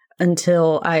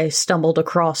until I stumbled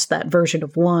across that version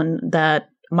of One that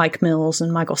Mike Mills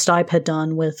and Michael Stipe had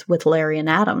done with Larry and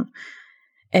Adam.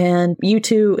 And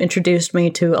U2 introduced me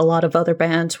to a lot of other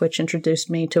bands, which introduced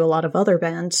me to a lot of other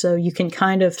bands. So you can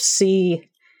kind of see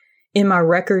in my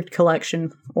record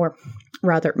collection, or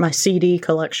rather my CD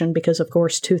collection, because of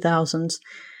course 2000s,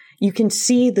 you can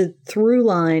see the through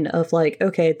line of like,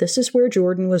 okay, this is where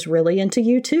Jordan was really into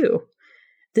U2.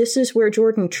 This is where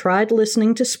Jordan tried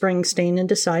listening to Springsteen and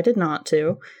decided not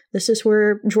to. This is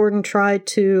where Jordan tried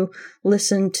to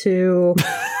listen to,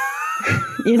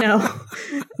 you know,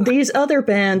 these other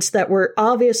bands that were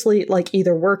obviously like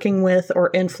either working with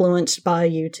or influenced by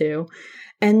U2.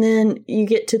 And then you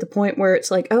get to the point where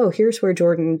it's like, oh, here's where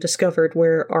Jordan discovered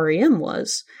where REM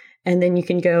was. And then you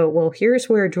can go, well, here's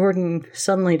where Jordan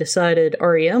suddenly decided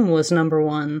REM was number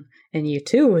one and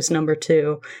U2 was number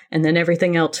two. And then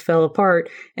everything else fell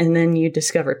apart. And then you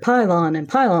discovered Pylon, and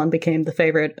Pylon became the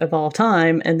favorite of all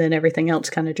time. And then everything else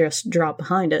kind of just dropped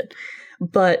behind it.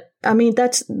 But I mean,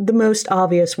 that's the most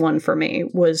obvious one for me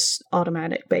was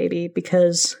Automatic Baby,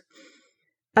 because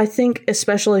I think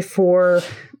especially for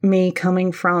me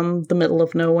coming from the middle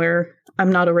of nowhere,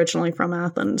 I'm not originally from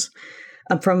Athens.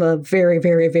 I'm from a very,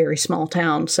 very, very small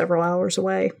town several hours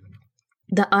away.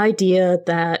 The idea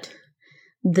that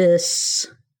this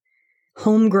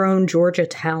homegrown Georgia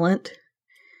talent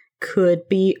could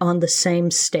be on the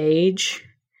same stage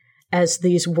as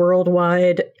these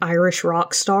worldwide Irish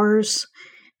rock stars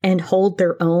and hold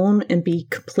their own and be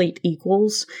complete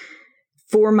equals,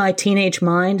 for my teenage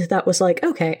mind, that was like,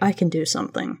 okay, I can do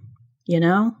something, you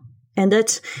know? And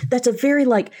that's a very,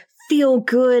 like, feel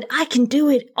good, I can do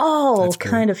it all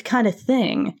kind of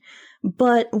thing.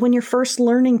 But when you're first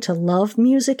learning to love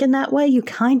music in that way, you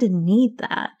kind of need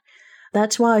that.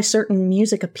 That's why certain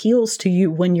music appeals to you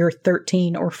when you're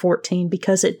 13 or 14,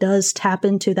 because it does tap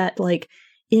into that like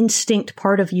instinct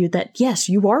part of you that, yes,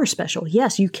 you are special.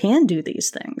 Yes, you can do these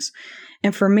things.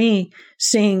 And for me,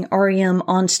 seeing REM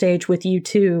on stage with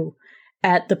U2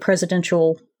 at the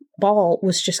presidential ball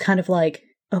was just kind of like,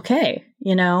 okay,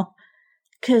 you know,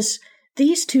 because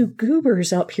these two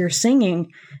goobers up here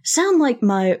singing sound like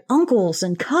my uncles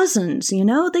and cousins, you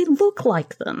know, they look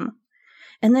like them.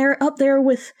 And they're up there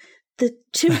with the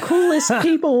two coolest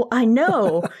people I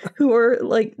know, who are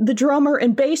like the drummer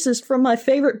and bassist from my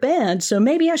favorite band. So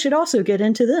maybe I should also get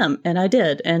into them. And I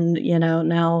did. And, you know,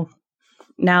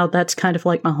 now that's kind of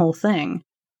like my whole thing.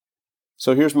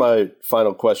 So here's my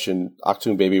final question,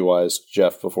 Achtung Baby wise,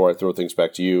 Jeff, before I throw things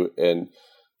back to you. And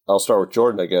I'll start with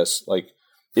Jordan, I guess. Like,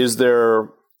 is there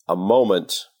a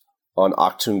moment on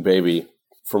Achtung Baby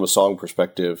from a song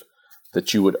perspective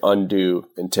that you would undo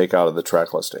and take out of the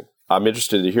track listing? I'm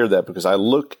interested to hear that because I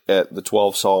look at the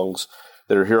 12 songs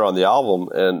that are here on the album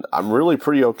and I'm really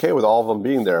pretty okay with all of them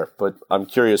being there. But I'm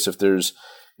curious if there's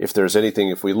anything,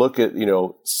 if we look at, you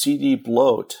know, CD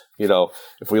bloat, you know,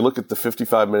 if we look at the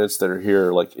 55 minutes that are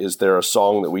here, like, is there a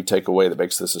song that we take away that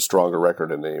makes this a stronger record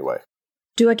in any way?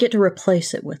 Do I get to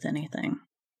replace it with anything?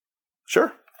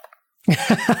 Sure.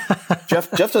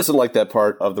 Jeff doesn't like that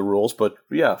part of the rules, but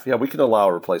yeah, we can allow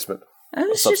a replacement. I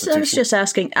was just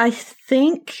asking. I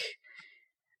think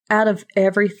out of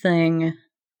everything,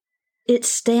 it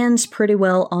stands pretty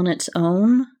well on its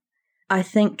own. I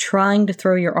think Trying to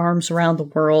Throw Your Arms Around the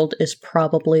World is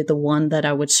probably the one that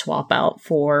I would swap out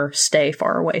for Stay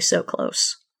Far Away So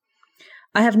Close.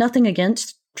 I have nothing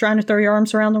against Trying to Throw Your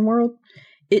Arms Around the World.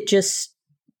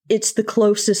 It's the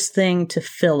closest thing to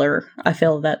filler I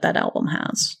feel that album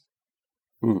has.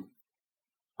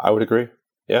 I would agree.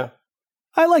 Yeah.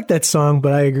 I like that song,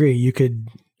 but I agree.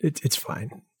 It's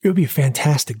fine. It would be a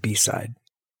fantastic B-side.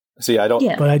 See, I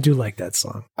don't, but I do like that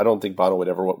song. I don't think Bono would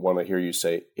ever want to hear you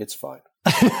say, it's fine.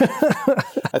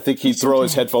 I think he'd throw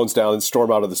his headphones down and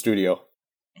storm out of the studio.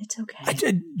 It's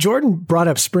okay. Jordan brought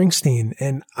up Springsteen,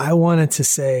 and I wanted to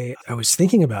say, I was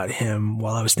thinking about him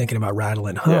while I was thinking about Rattle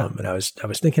and Hum, and I was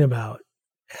thinking about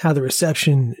how the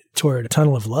reception toward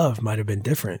Tunnel of Love might have been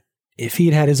different if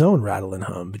he'd had his own Rattle and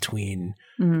Hum between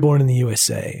Born in the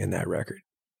USA and that record.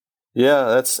 Yeah,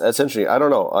 that's interesting. I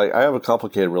don't know. I have a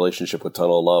complicated relationship with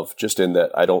Tunnel of Love, just in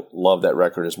that I don't love that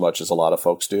record as much as a lot of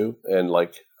folks do. And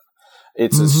like,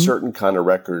 it's a certain kind of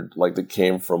record like that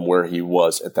came from where he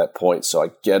was at that point. So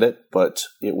I get it, but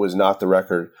it was not the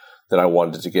record that I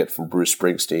wanted to get from Bruce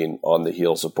Springsteen on the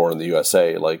heels of Born in the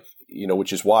USA. Like, you know,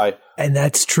 which is why. And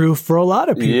that's true for a lot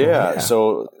of people. Yeah.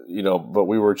 So, you know, but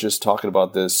we were just talking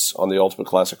about this on the Ultimate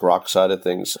Classic Rock side of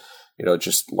things. You know,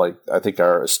 just like, I think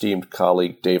our esteemed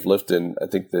colleague Dave Lifton, I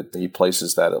think that he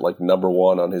places that at like number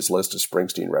one on his list of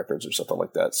Springsteen records or something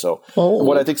like that. So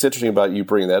what I think is interesting about you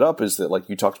bringing that up is that, like,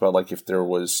 you talked about, like, if there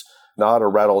was not a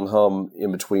Rattle and Hum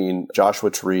in between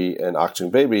Joshua Tree and Achtung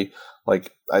Baby,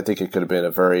 like, I think it could have been a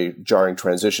very jarring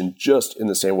transition, just in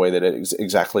the same way that it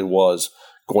exactly was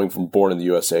going from Born in the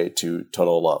USA to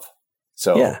Tunnel of Love.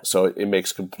 So it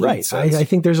makes complete sense. I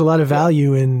think there's a lot of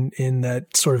value in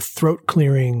that sort of throat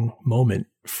clearing moment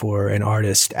for an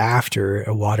artist after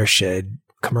a watershed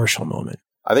commercial moment.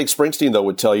 I think Springsteen, though,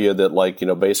 would tell you that, like, you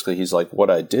know, basically he's like,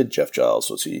 what I did, Jeff Giles,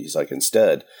 was he's like,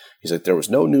 instead, he's like, there was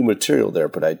no new material there,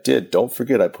 but I did. Don't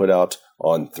forget, I put out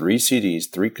on 3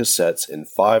 CDs, 3 cassettes, and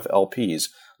 5 LPs,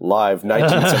 live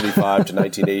 1975 to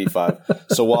 1985.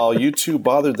 So while U2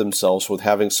 bothered themselves with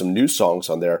having some new songs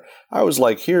on there, I was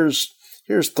like, here's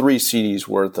 3 CDs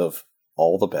worth of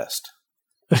all the best.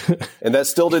 And that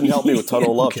still didn't help me with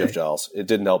Tunnel of Love, Jeff Giles. It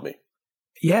didn't help me.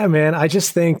 Yeah, man. I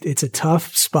just think it's a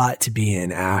tough spot to be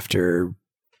in after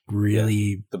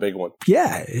really the big one.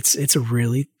 Yeah, it's a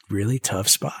really, really tough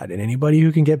spot. And anybody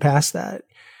who can get past that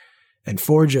and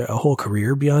forge a whole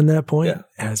career beyond that point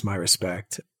has my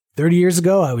respect. 30 years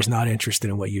ago, I was not interested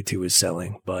in what U2 was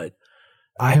selling, but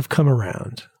I have come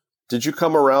around. Did you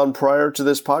come around prior to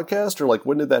this podcast, or like,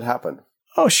 when did that happen?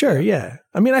 Oh, sure. Yeah.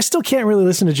 I mean, I still can't really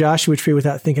listen to Joshua Tree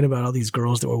without thinking about all these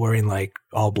girls that were wearing like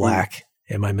all black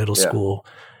in my middle school.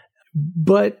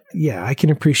 But yeah, I can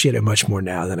appreciate it much more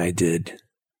now than I did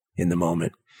in the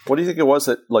moment. What do you think it was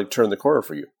that like turned the corner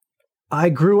for you? I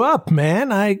grew up,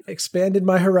 man. I expanded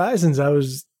my horizons. I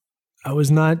was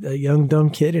not a young, dumb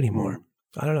kid anymore.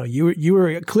 I don't know. You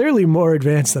were clearly more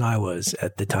advanced than I was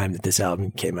at the time that this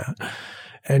album came out.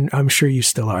 And I'm sure you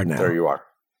still are now. There you are.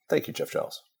 Thank you, Jeff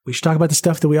Giles. we should talk about the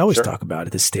stuff that we always Sure. talk about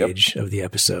at this stage of the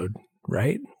episode,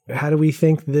 right? How do we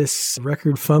think this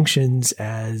record functions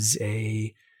as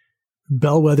a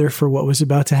bellwether for what was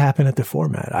about to happen at the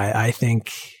format? I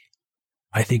think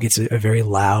it's a very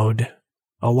loud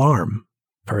alarm,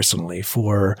 personally,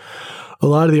 for a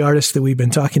lot of the artists that we've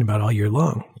been talking about all year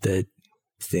long, that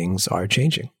things are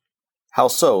changing. How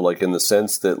so? Like, in the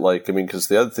sense that, like, I mean, because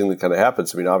the other thing that kind of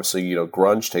happens, I mean, obviously, you know,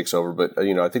 grunge takes over, but,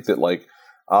 you know, I think that, like,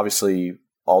 obviously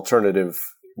alternative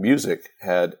music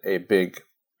had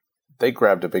they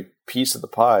grabbed a big piece of the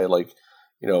pie, like,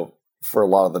 you know, for a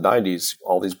lot of the 90s,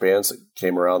 all these bands that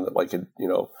came around that, like, you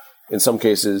know, in some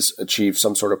cases achieved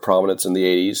some sort of prominence in the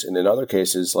 80s, and in other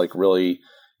cases, like, really,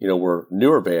 you know, were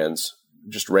newer bands.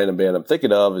 Just a random band I'm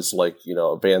thinking of is, like, you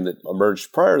know, a band that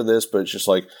emerged prior to this, but it's just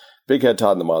like Big Head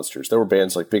Todd and the Monsters. There were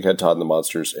bands like Big Head Todd and the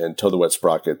Monsters and Toad the Wet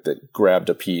Sprocket that grabbed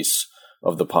a piece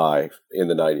of the pie in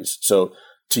the 90s. So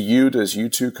to you, does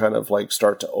U2 kind of like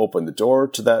start to open the door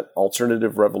to that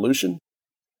alternative revolution?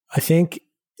 I think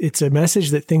it's a message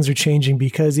that things are changing,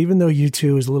 because even though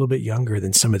U2 is a little bit younger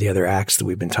than some of the other acts that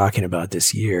we've been talking about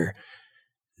this year,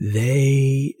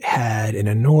 they had an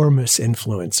enormous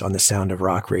influence on the sound of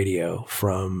rock radio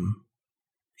from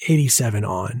 87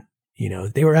 on. You know,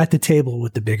 they were at the table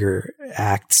with the bigger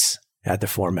acts at the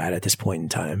format at this point in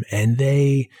time. And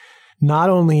they not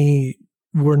only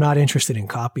were not interested in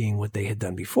copying what they had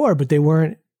done before, but they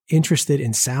weren't interested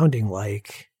in sounding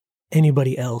like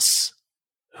anybody else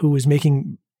who was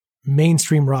making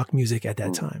mainstream rock music at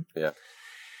that time. Yeah.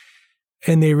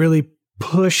 And they really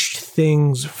pushed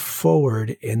things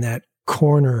forward in that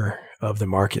corner of the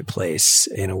marketplace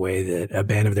in a way that a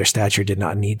band of their stature did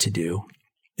not need to do.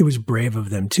 It was brave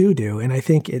of them to do. And I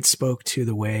think it spoke to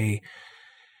the way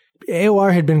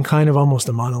AOR had been kind of almost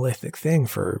a monolithic thing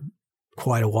for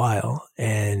quite a while.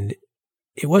 And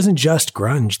it wasn't just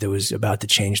grunge that was about to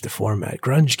change the format.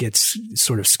 Grunge gets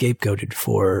sort of scapegoated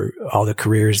for all the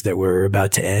careers that were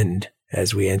about to end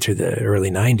as we enter the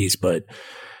early 90s. But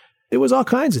it was all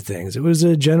kinds of things. It was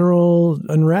a general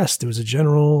unrest. It was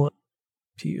a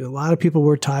lot of people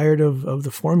were tired of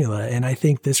the formula. And I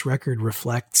think this record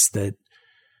reflects that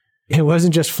it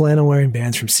wasn't just flannel wearing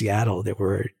bands from Seattle that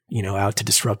were, you know, out to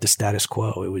disrupt the status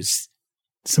quo. It was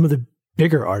some of the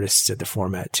bigger artists at the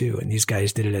format too. And these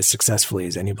guys did it as successfully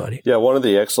as anybody. Yeah. One of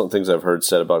the excellent things I've heard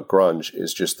said about grunge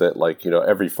is just that, like, you know,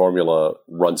 every formula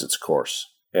runs its course.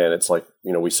 And it's like,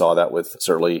 you know, we saw that with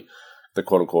certainly the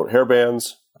quote unquote hair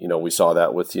bands. You know, we saw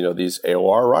that with, you know, these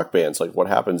AOR rock bands. Like, what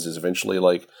happens is eventually,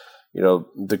 like, you know,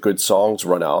 the good songs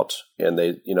run out and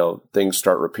they, you know, things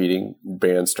start repeating,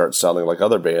 bands start sounding like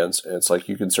other bands. And it's like,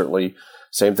 you can certainly,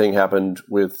 same thing happened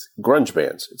with grunge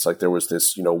bands. It's like there was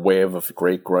this, you know, wave of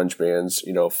great grunge bands,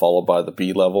 you know, followed by the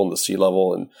B level and the C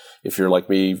level. And if you're like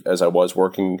me, as I was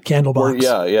working Candlebox.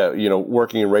 Yeah. You know,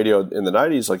 working in radio in the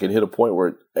 90s, like it hit a point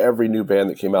where every new band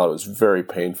that came out, it was very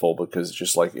painful because it's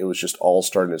just like, it was just all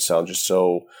starting to sound just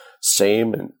so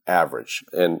same and average.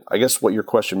 And I guess what your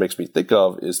question makes me think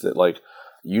of is that, like,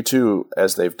 U2,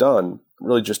 as they've done,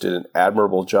 really just did an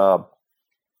admirable job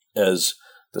as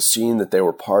the scene that they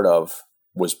were part of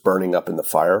was burning up in the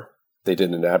fire. They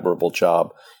did an admirable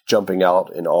job jumping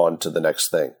out and on to the next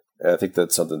thing. And I think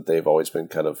that's something that they've always been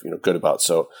kind of, you know, good about.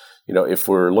 So, you know, if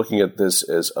we're looking at this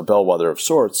as a bellwether of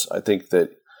sorts, I think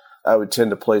that I would tend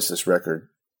to place this record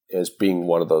as being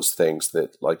one of those things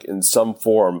that, like, in some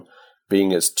form,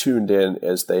 being as tuned in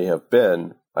as they have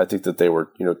been, I think that they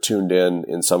were, you know, tuned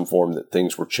in some form that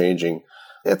things were changing.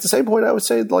 At the same point, I would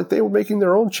say, like, they were making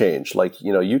their own change. Like,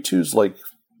 you know, U2's, like,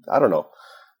 I don't know.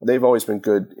 They've always been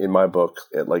good in my book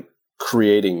at, like,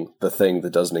 creating the thing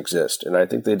that doesn't exist. And I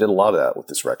think they did a lot of that with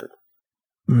this record.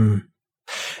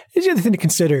 Here's the other thing to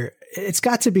consider. It's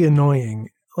got to be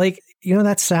annoying. Like, you know,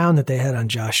 that sound that they had on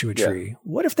Joshua Tree. Yeah.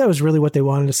 What if that was really what they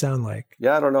wanted to sound like?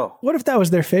 Yeah, I don't know. What if that was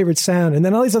their favorite sound? And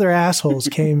then all these other assholes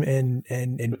came and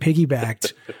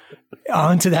piggybacked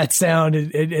onto that sound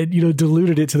and, you know,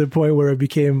 diluted it to the point where it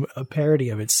became a parody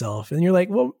of itself. And you're like,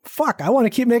 well, fuck, I want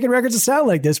to keep making records that sound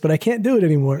like this, but I can't do it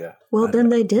anymore. Yeah. Well, then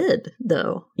they did,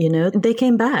 though. You know, they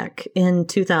came back in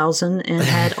 2000 and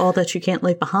had All That You Can't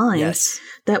Leave Behind. Yes.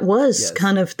 That was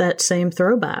kind of that same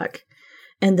throwback.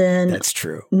 And then that's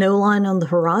true. No Line on the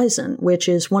Horizon, which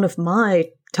is one of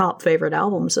my top favorite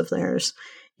albums of theirs,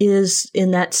 is in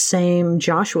that same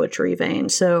Joshua Tree vein.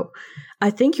 So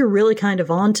I think you're really kind of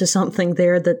on to something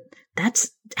there that's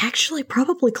actually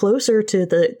probably closer to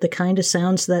the kind of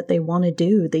sounds that they want to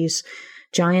do. These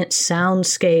giant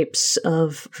soundscapes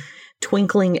of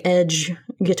twinkling edge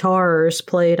guitars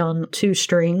played on two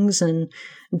strings and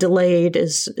delayed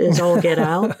is all get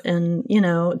out. And, you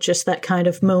know, just that kind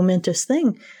of momentous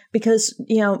thing. Because,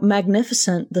 you know,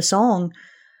 Magnificent, the song,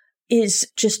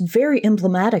 is just very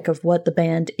emblematic of what the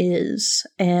band is.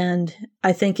 And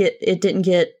I think it didn't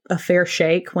get a fair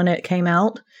shake when it came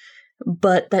out.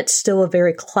 But that's still a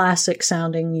very classic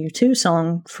sounding U2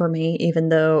 song for me, even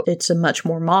though it's a much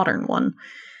more modern one,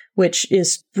 which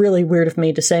is really weird of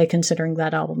me to say considering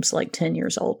that album's like 10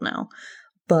 years old now.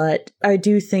 But I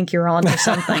do think you're onto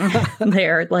something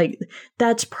there. Like,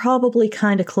 that's probably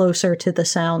kind of closer to the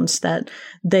sounds that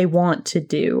they want to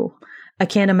do. I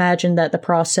can't imagine that the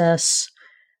process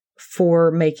for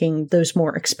making those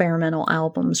more experimental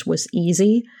albums was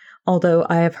easy. Although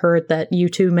I have heard that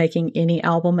U2 making any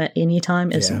album at any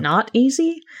time is not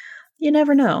easy. You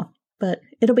never know. But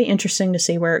it'll be interesting to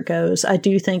see where it goes. I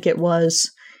do think it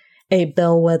was a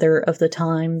bellwether of the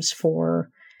times for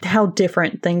how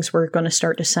different things were going to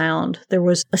start to sound. There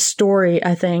was a story,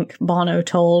 I think, Bono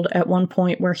told at one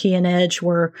point where he and Edge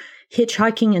were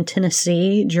hitchhiking in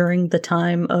Tennessee during the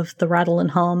time of the Rattle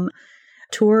and Hum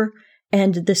tour.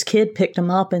 And this kid picked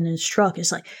him up in his truck.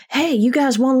 It's like, hey, you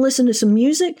guys want to listen to some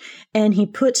music? And he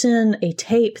puts in a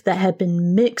tape that had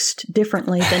been mixed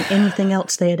differently than anything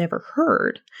else they had ever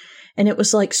heard. And it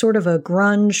was like sort of a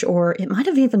grunge, or it might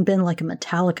have even been like a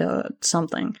Metallica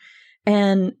something.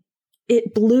 And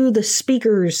it blew the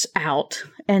speakers out.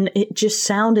 And it just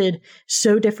sounded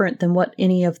so different than what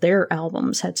any of their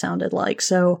albums had sounded like.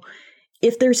 So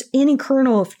if there's any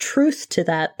kernel of truth to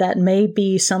that, that may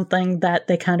be something that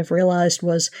they kind of realized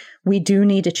was, we do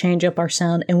need to change up our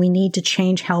sound and we need to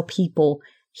change how people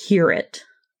hear it.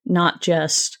 Not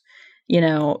just, you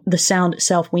know, the sound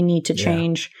itself. We need to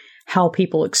change how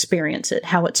people experience it,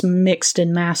 how it's mixed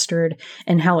and mastered,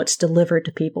 and how it's delivered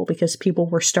to people, because people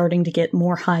were starting to get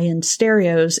more high-end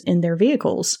stereos in their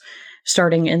vehicles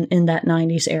starting in that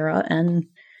 90s era. And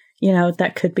you know,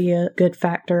 that could be a good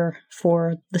factor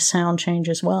for the sound change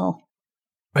as well.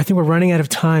 I think we're running out of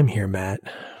time here, Matt.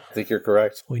 I think you're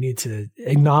correct. We need to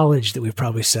acknowledge that we've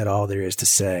probably said all there is to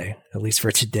say, at least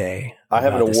for today. I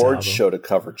have an awards show to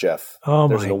cover, Jeff. Oh,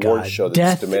 There's my an God. awards show that's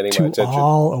Death demanding to my attention.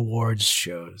 all awards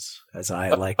shows, as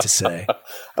I like to say.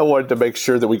 I wanted to make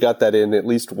sure that we got that in at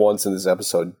least once in this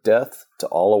episode. Death to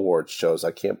all awards shows.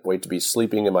 I can't wait to be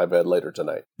sleeping in my bed later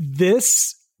tonight.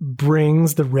 This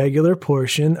brings the regular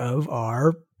portion of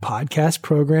our podcast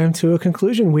program to a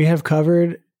conclusion. We have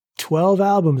covered 12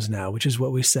 albums now, which is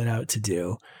what we set out to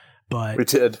do. But we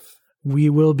did.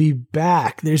 We will be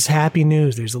back. There's happy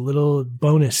news. There's a little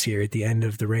bonus here at the end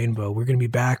of the rainbow. We're going to be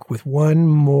back with one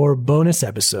more bonus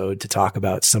episode to talk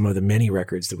about some of the many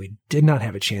records that we did not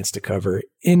have a chance to cover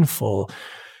in full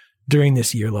during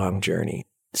this year-long journey.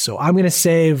 So I'm going to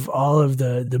save all of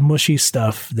the mushy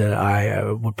stuff that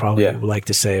I would probably like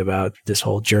to say about this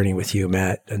whole journey with you,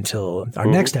 Matt, until our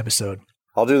next episode.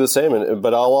 I'll do the same.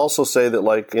 But I'll also say that,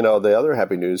 like, you know, the other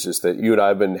happy news is that you and I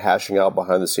have been hashing out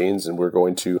behind the scenes, and we're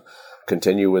going to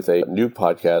continue with a new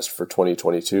podcast for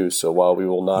 2022. So while we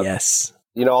will not,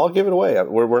 you know, I'll give it away.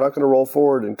 We're not going to roll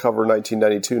forward and cover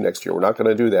 1992 next year. We're not going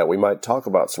to do that. We might talk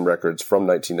about some records from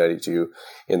 1992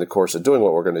 in the course of doing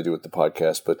what we're going to do with the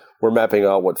podcast, but we're mapping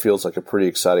out what feels like a pretty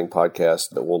exciting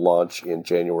podcast that will launch in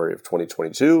January of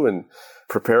 2022, and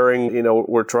preparing, you know,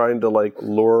 we're trying to like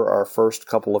lure our first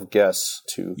couple of guests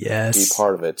to be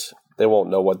part of it. They won't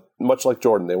know what, much like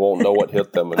Jordan, they won't know what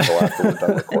hit them until after we're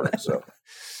done recording. So,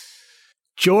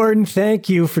 Jordan, thank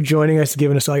you for joining us and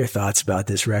giving us all your thoughts about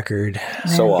this record. Man,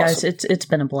 so awesome. Guys, it's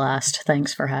been a blast.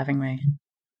 Thanks for having me.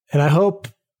 And I hope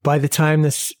by the time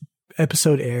this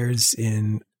episode airs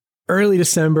in early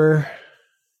December,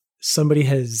 somebody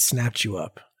has snapped you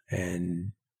up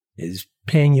and is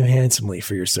paying you handsomely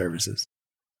for your services.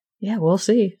 Yeah, we'll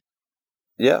see.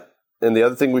 Yeah. And the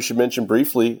other thing we should mention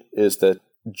briefly is that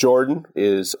Jordan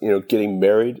is, you know, getting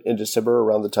married in December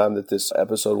around the time that this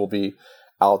episode will be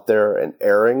out there and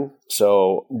airing.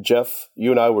 So, Jeff, you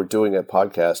and I were doing a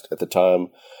podcast at the time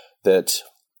that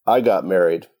I got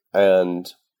married.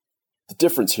 And the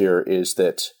difference here is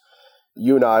that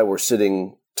you and I were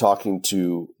sitting talking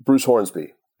to Bruce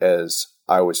Hornsby as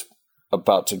I was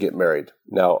about to get married.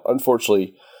 Now,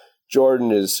 unfortunately,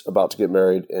 Jordan is about to get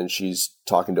married and she's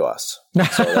talking to us.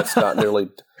 So that's not nearly,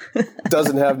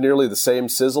 doesn't have nearly the same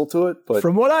sizzle to it. But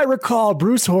from what I recall,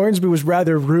 Bruce Hornsby was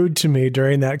rather rude to me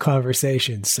during that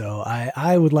conversation. So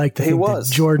I would like to think that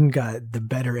Jordan got the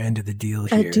better end of the deal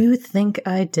here. I do think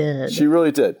I did. She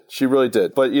really did. She really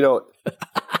did. But, you know,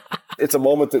 it's a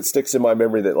moment that sticks in my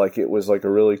memory that like it was like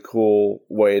a really cool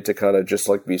way to kind of just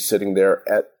like be sitting there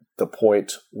at the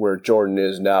point where Jordan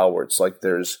is now, where it's like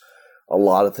there's a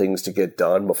lot of things to get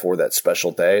done before that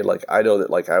special day. Like, I know that,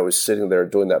 like, I was sitting there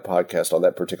doing that podcast on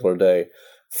that particular day,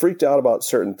 freaked out about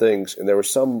certain things, and there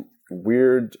was some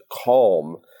weird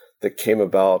calm that came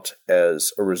about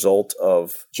as a result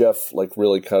of Jeff, like,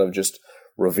 really kind of just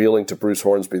revealing to Bruce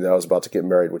Hornsby that I was about to get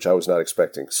married, which I was not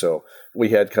expecting. So we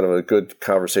had kind of a good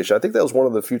conversation. I think that was one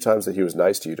of the few times that he was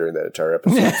nice to you during that entire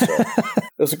episode. So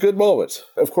it was a good moment.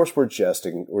 Of course, we're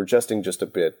jesting. We're jesting just a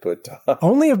bit, but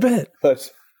only a bit.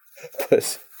 But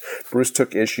Bruce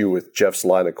took issue with Jeff's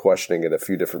line of questioning at a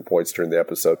few different points during the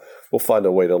episode. We'll find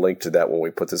a way to link to that when we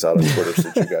put this out on Twitter so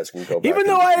that you guys can go back. Even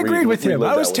though I agreed with him,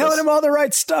 I was telling him all the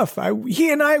right stuff.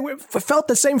 He and I felt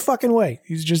the same fucking way.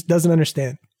 He just doesn't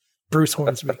understand. Bruce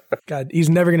Hornsby. God, he's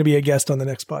never going to be a guest on the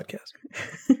next podcast.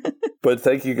 But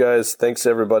thank you guys. Thanks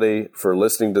everybody for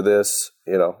listening to this.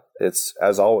 You know, it's,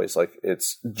 as always, like,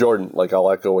 it's Jordan, like,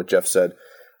 I'll echo what Jeff said.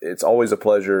 It's always a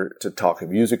pleasure to talk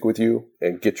music with you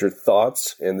and get your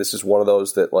thoughts. And this is one of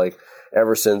those that, like,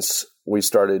 ever since we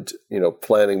started, you know,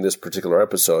 planning this particular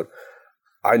episode,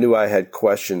 I knew I had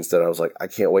questions that I was like, I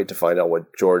can't wait to find out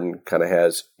what Jordan kind of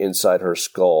has inside her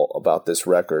skull about this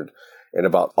record and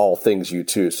about all things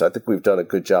U2. So I think we've done a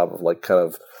good job of, like, kind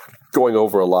of going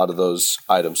over a lot of those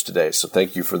items today. So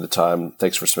thank you for the time.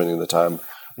 Thanks for spending the time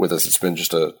with us. It's been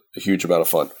just a huge amount of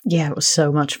fun. Yeah, it was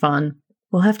so much fun.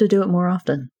 We'll have to do it more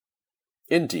often.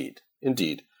 Indeed.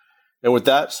 Indeed. And with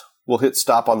that, we'll hit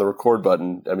stop on the record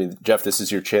button. I mean, Jeff, this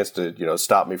is your chance to, you know,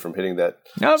 stop me from hitting that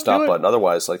stop button.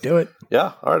 Otherwise, like, do it.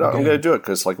 Yeah. All right. I'm going to do it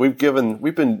because, like, we've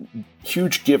been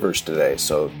huge givers today.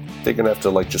 So they're going to have to,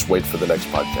 like, just wait for the next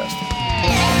podcast.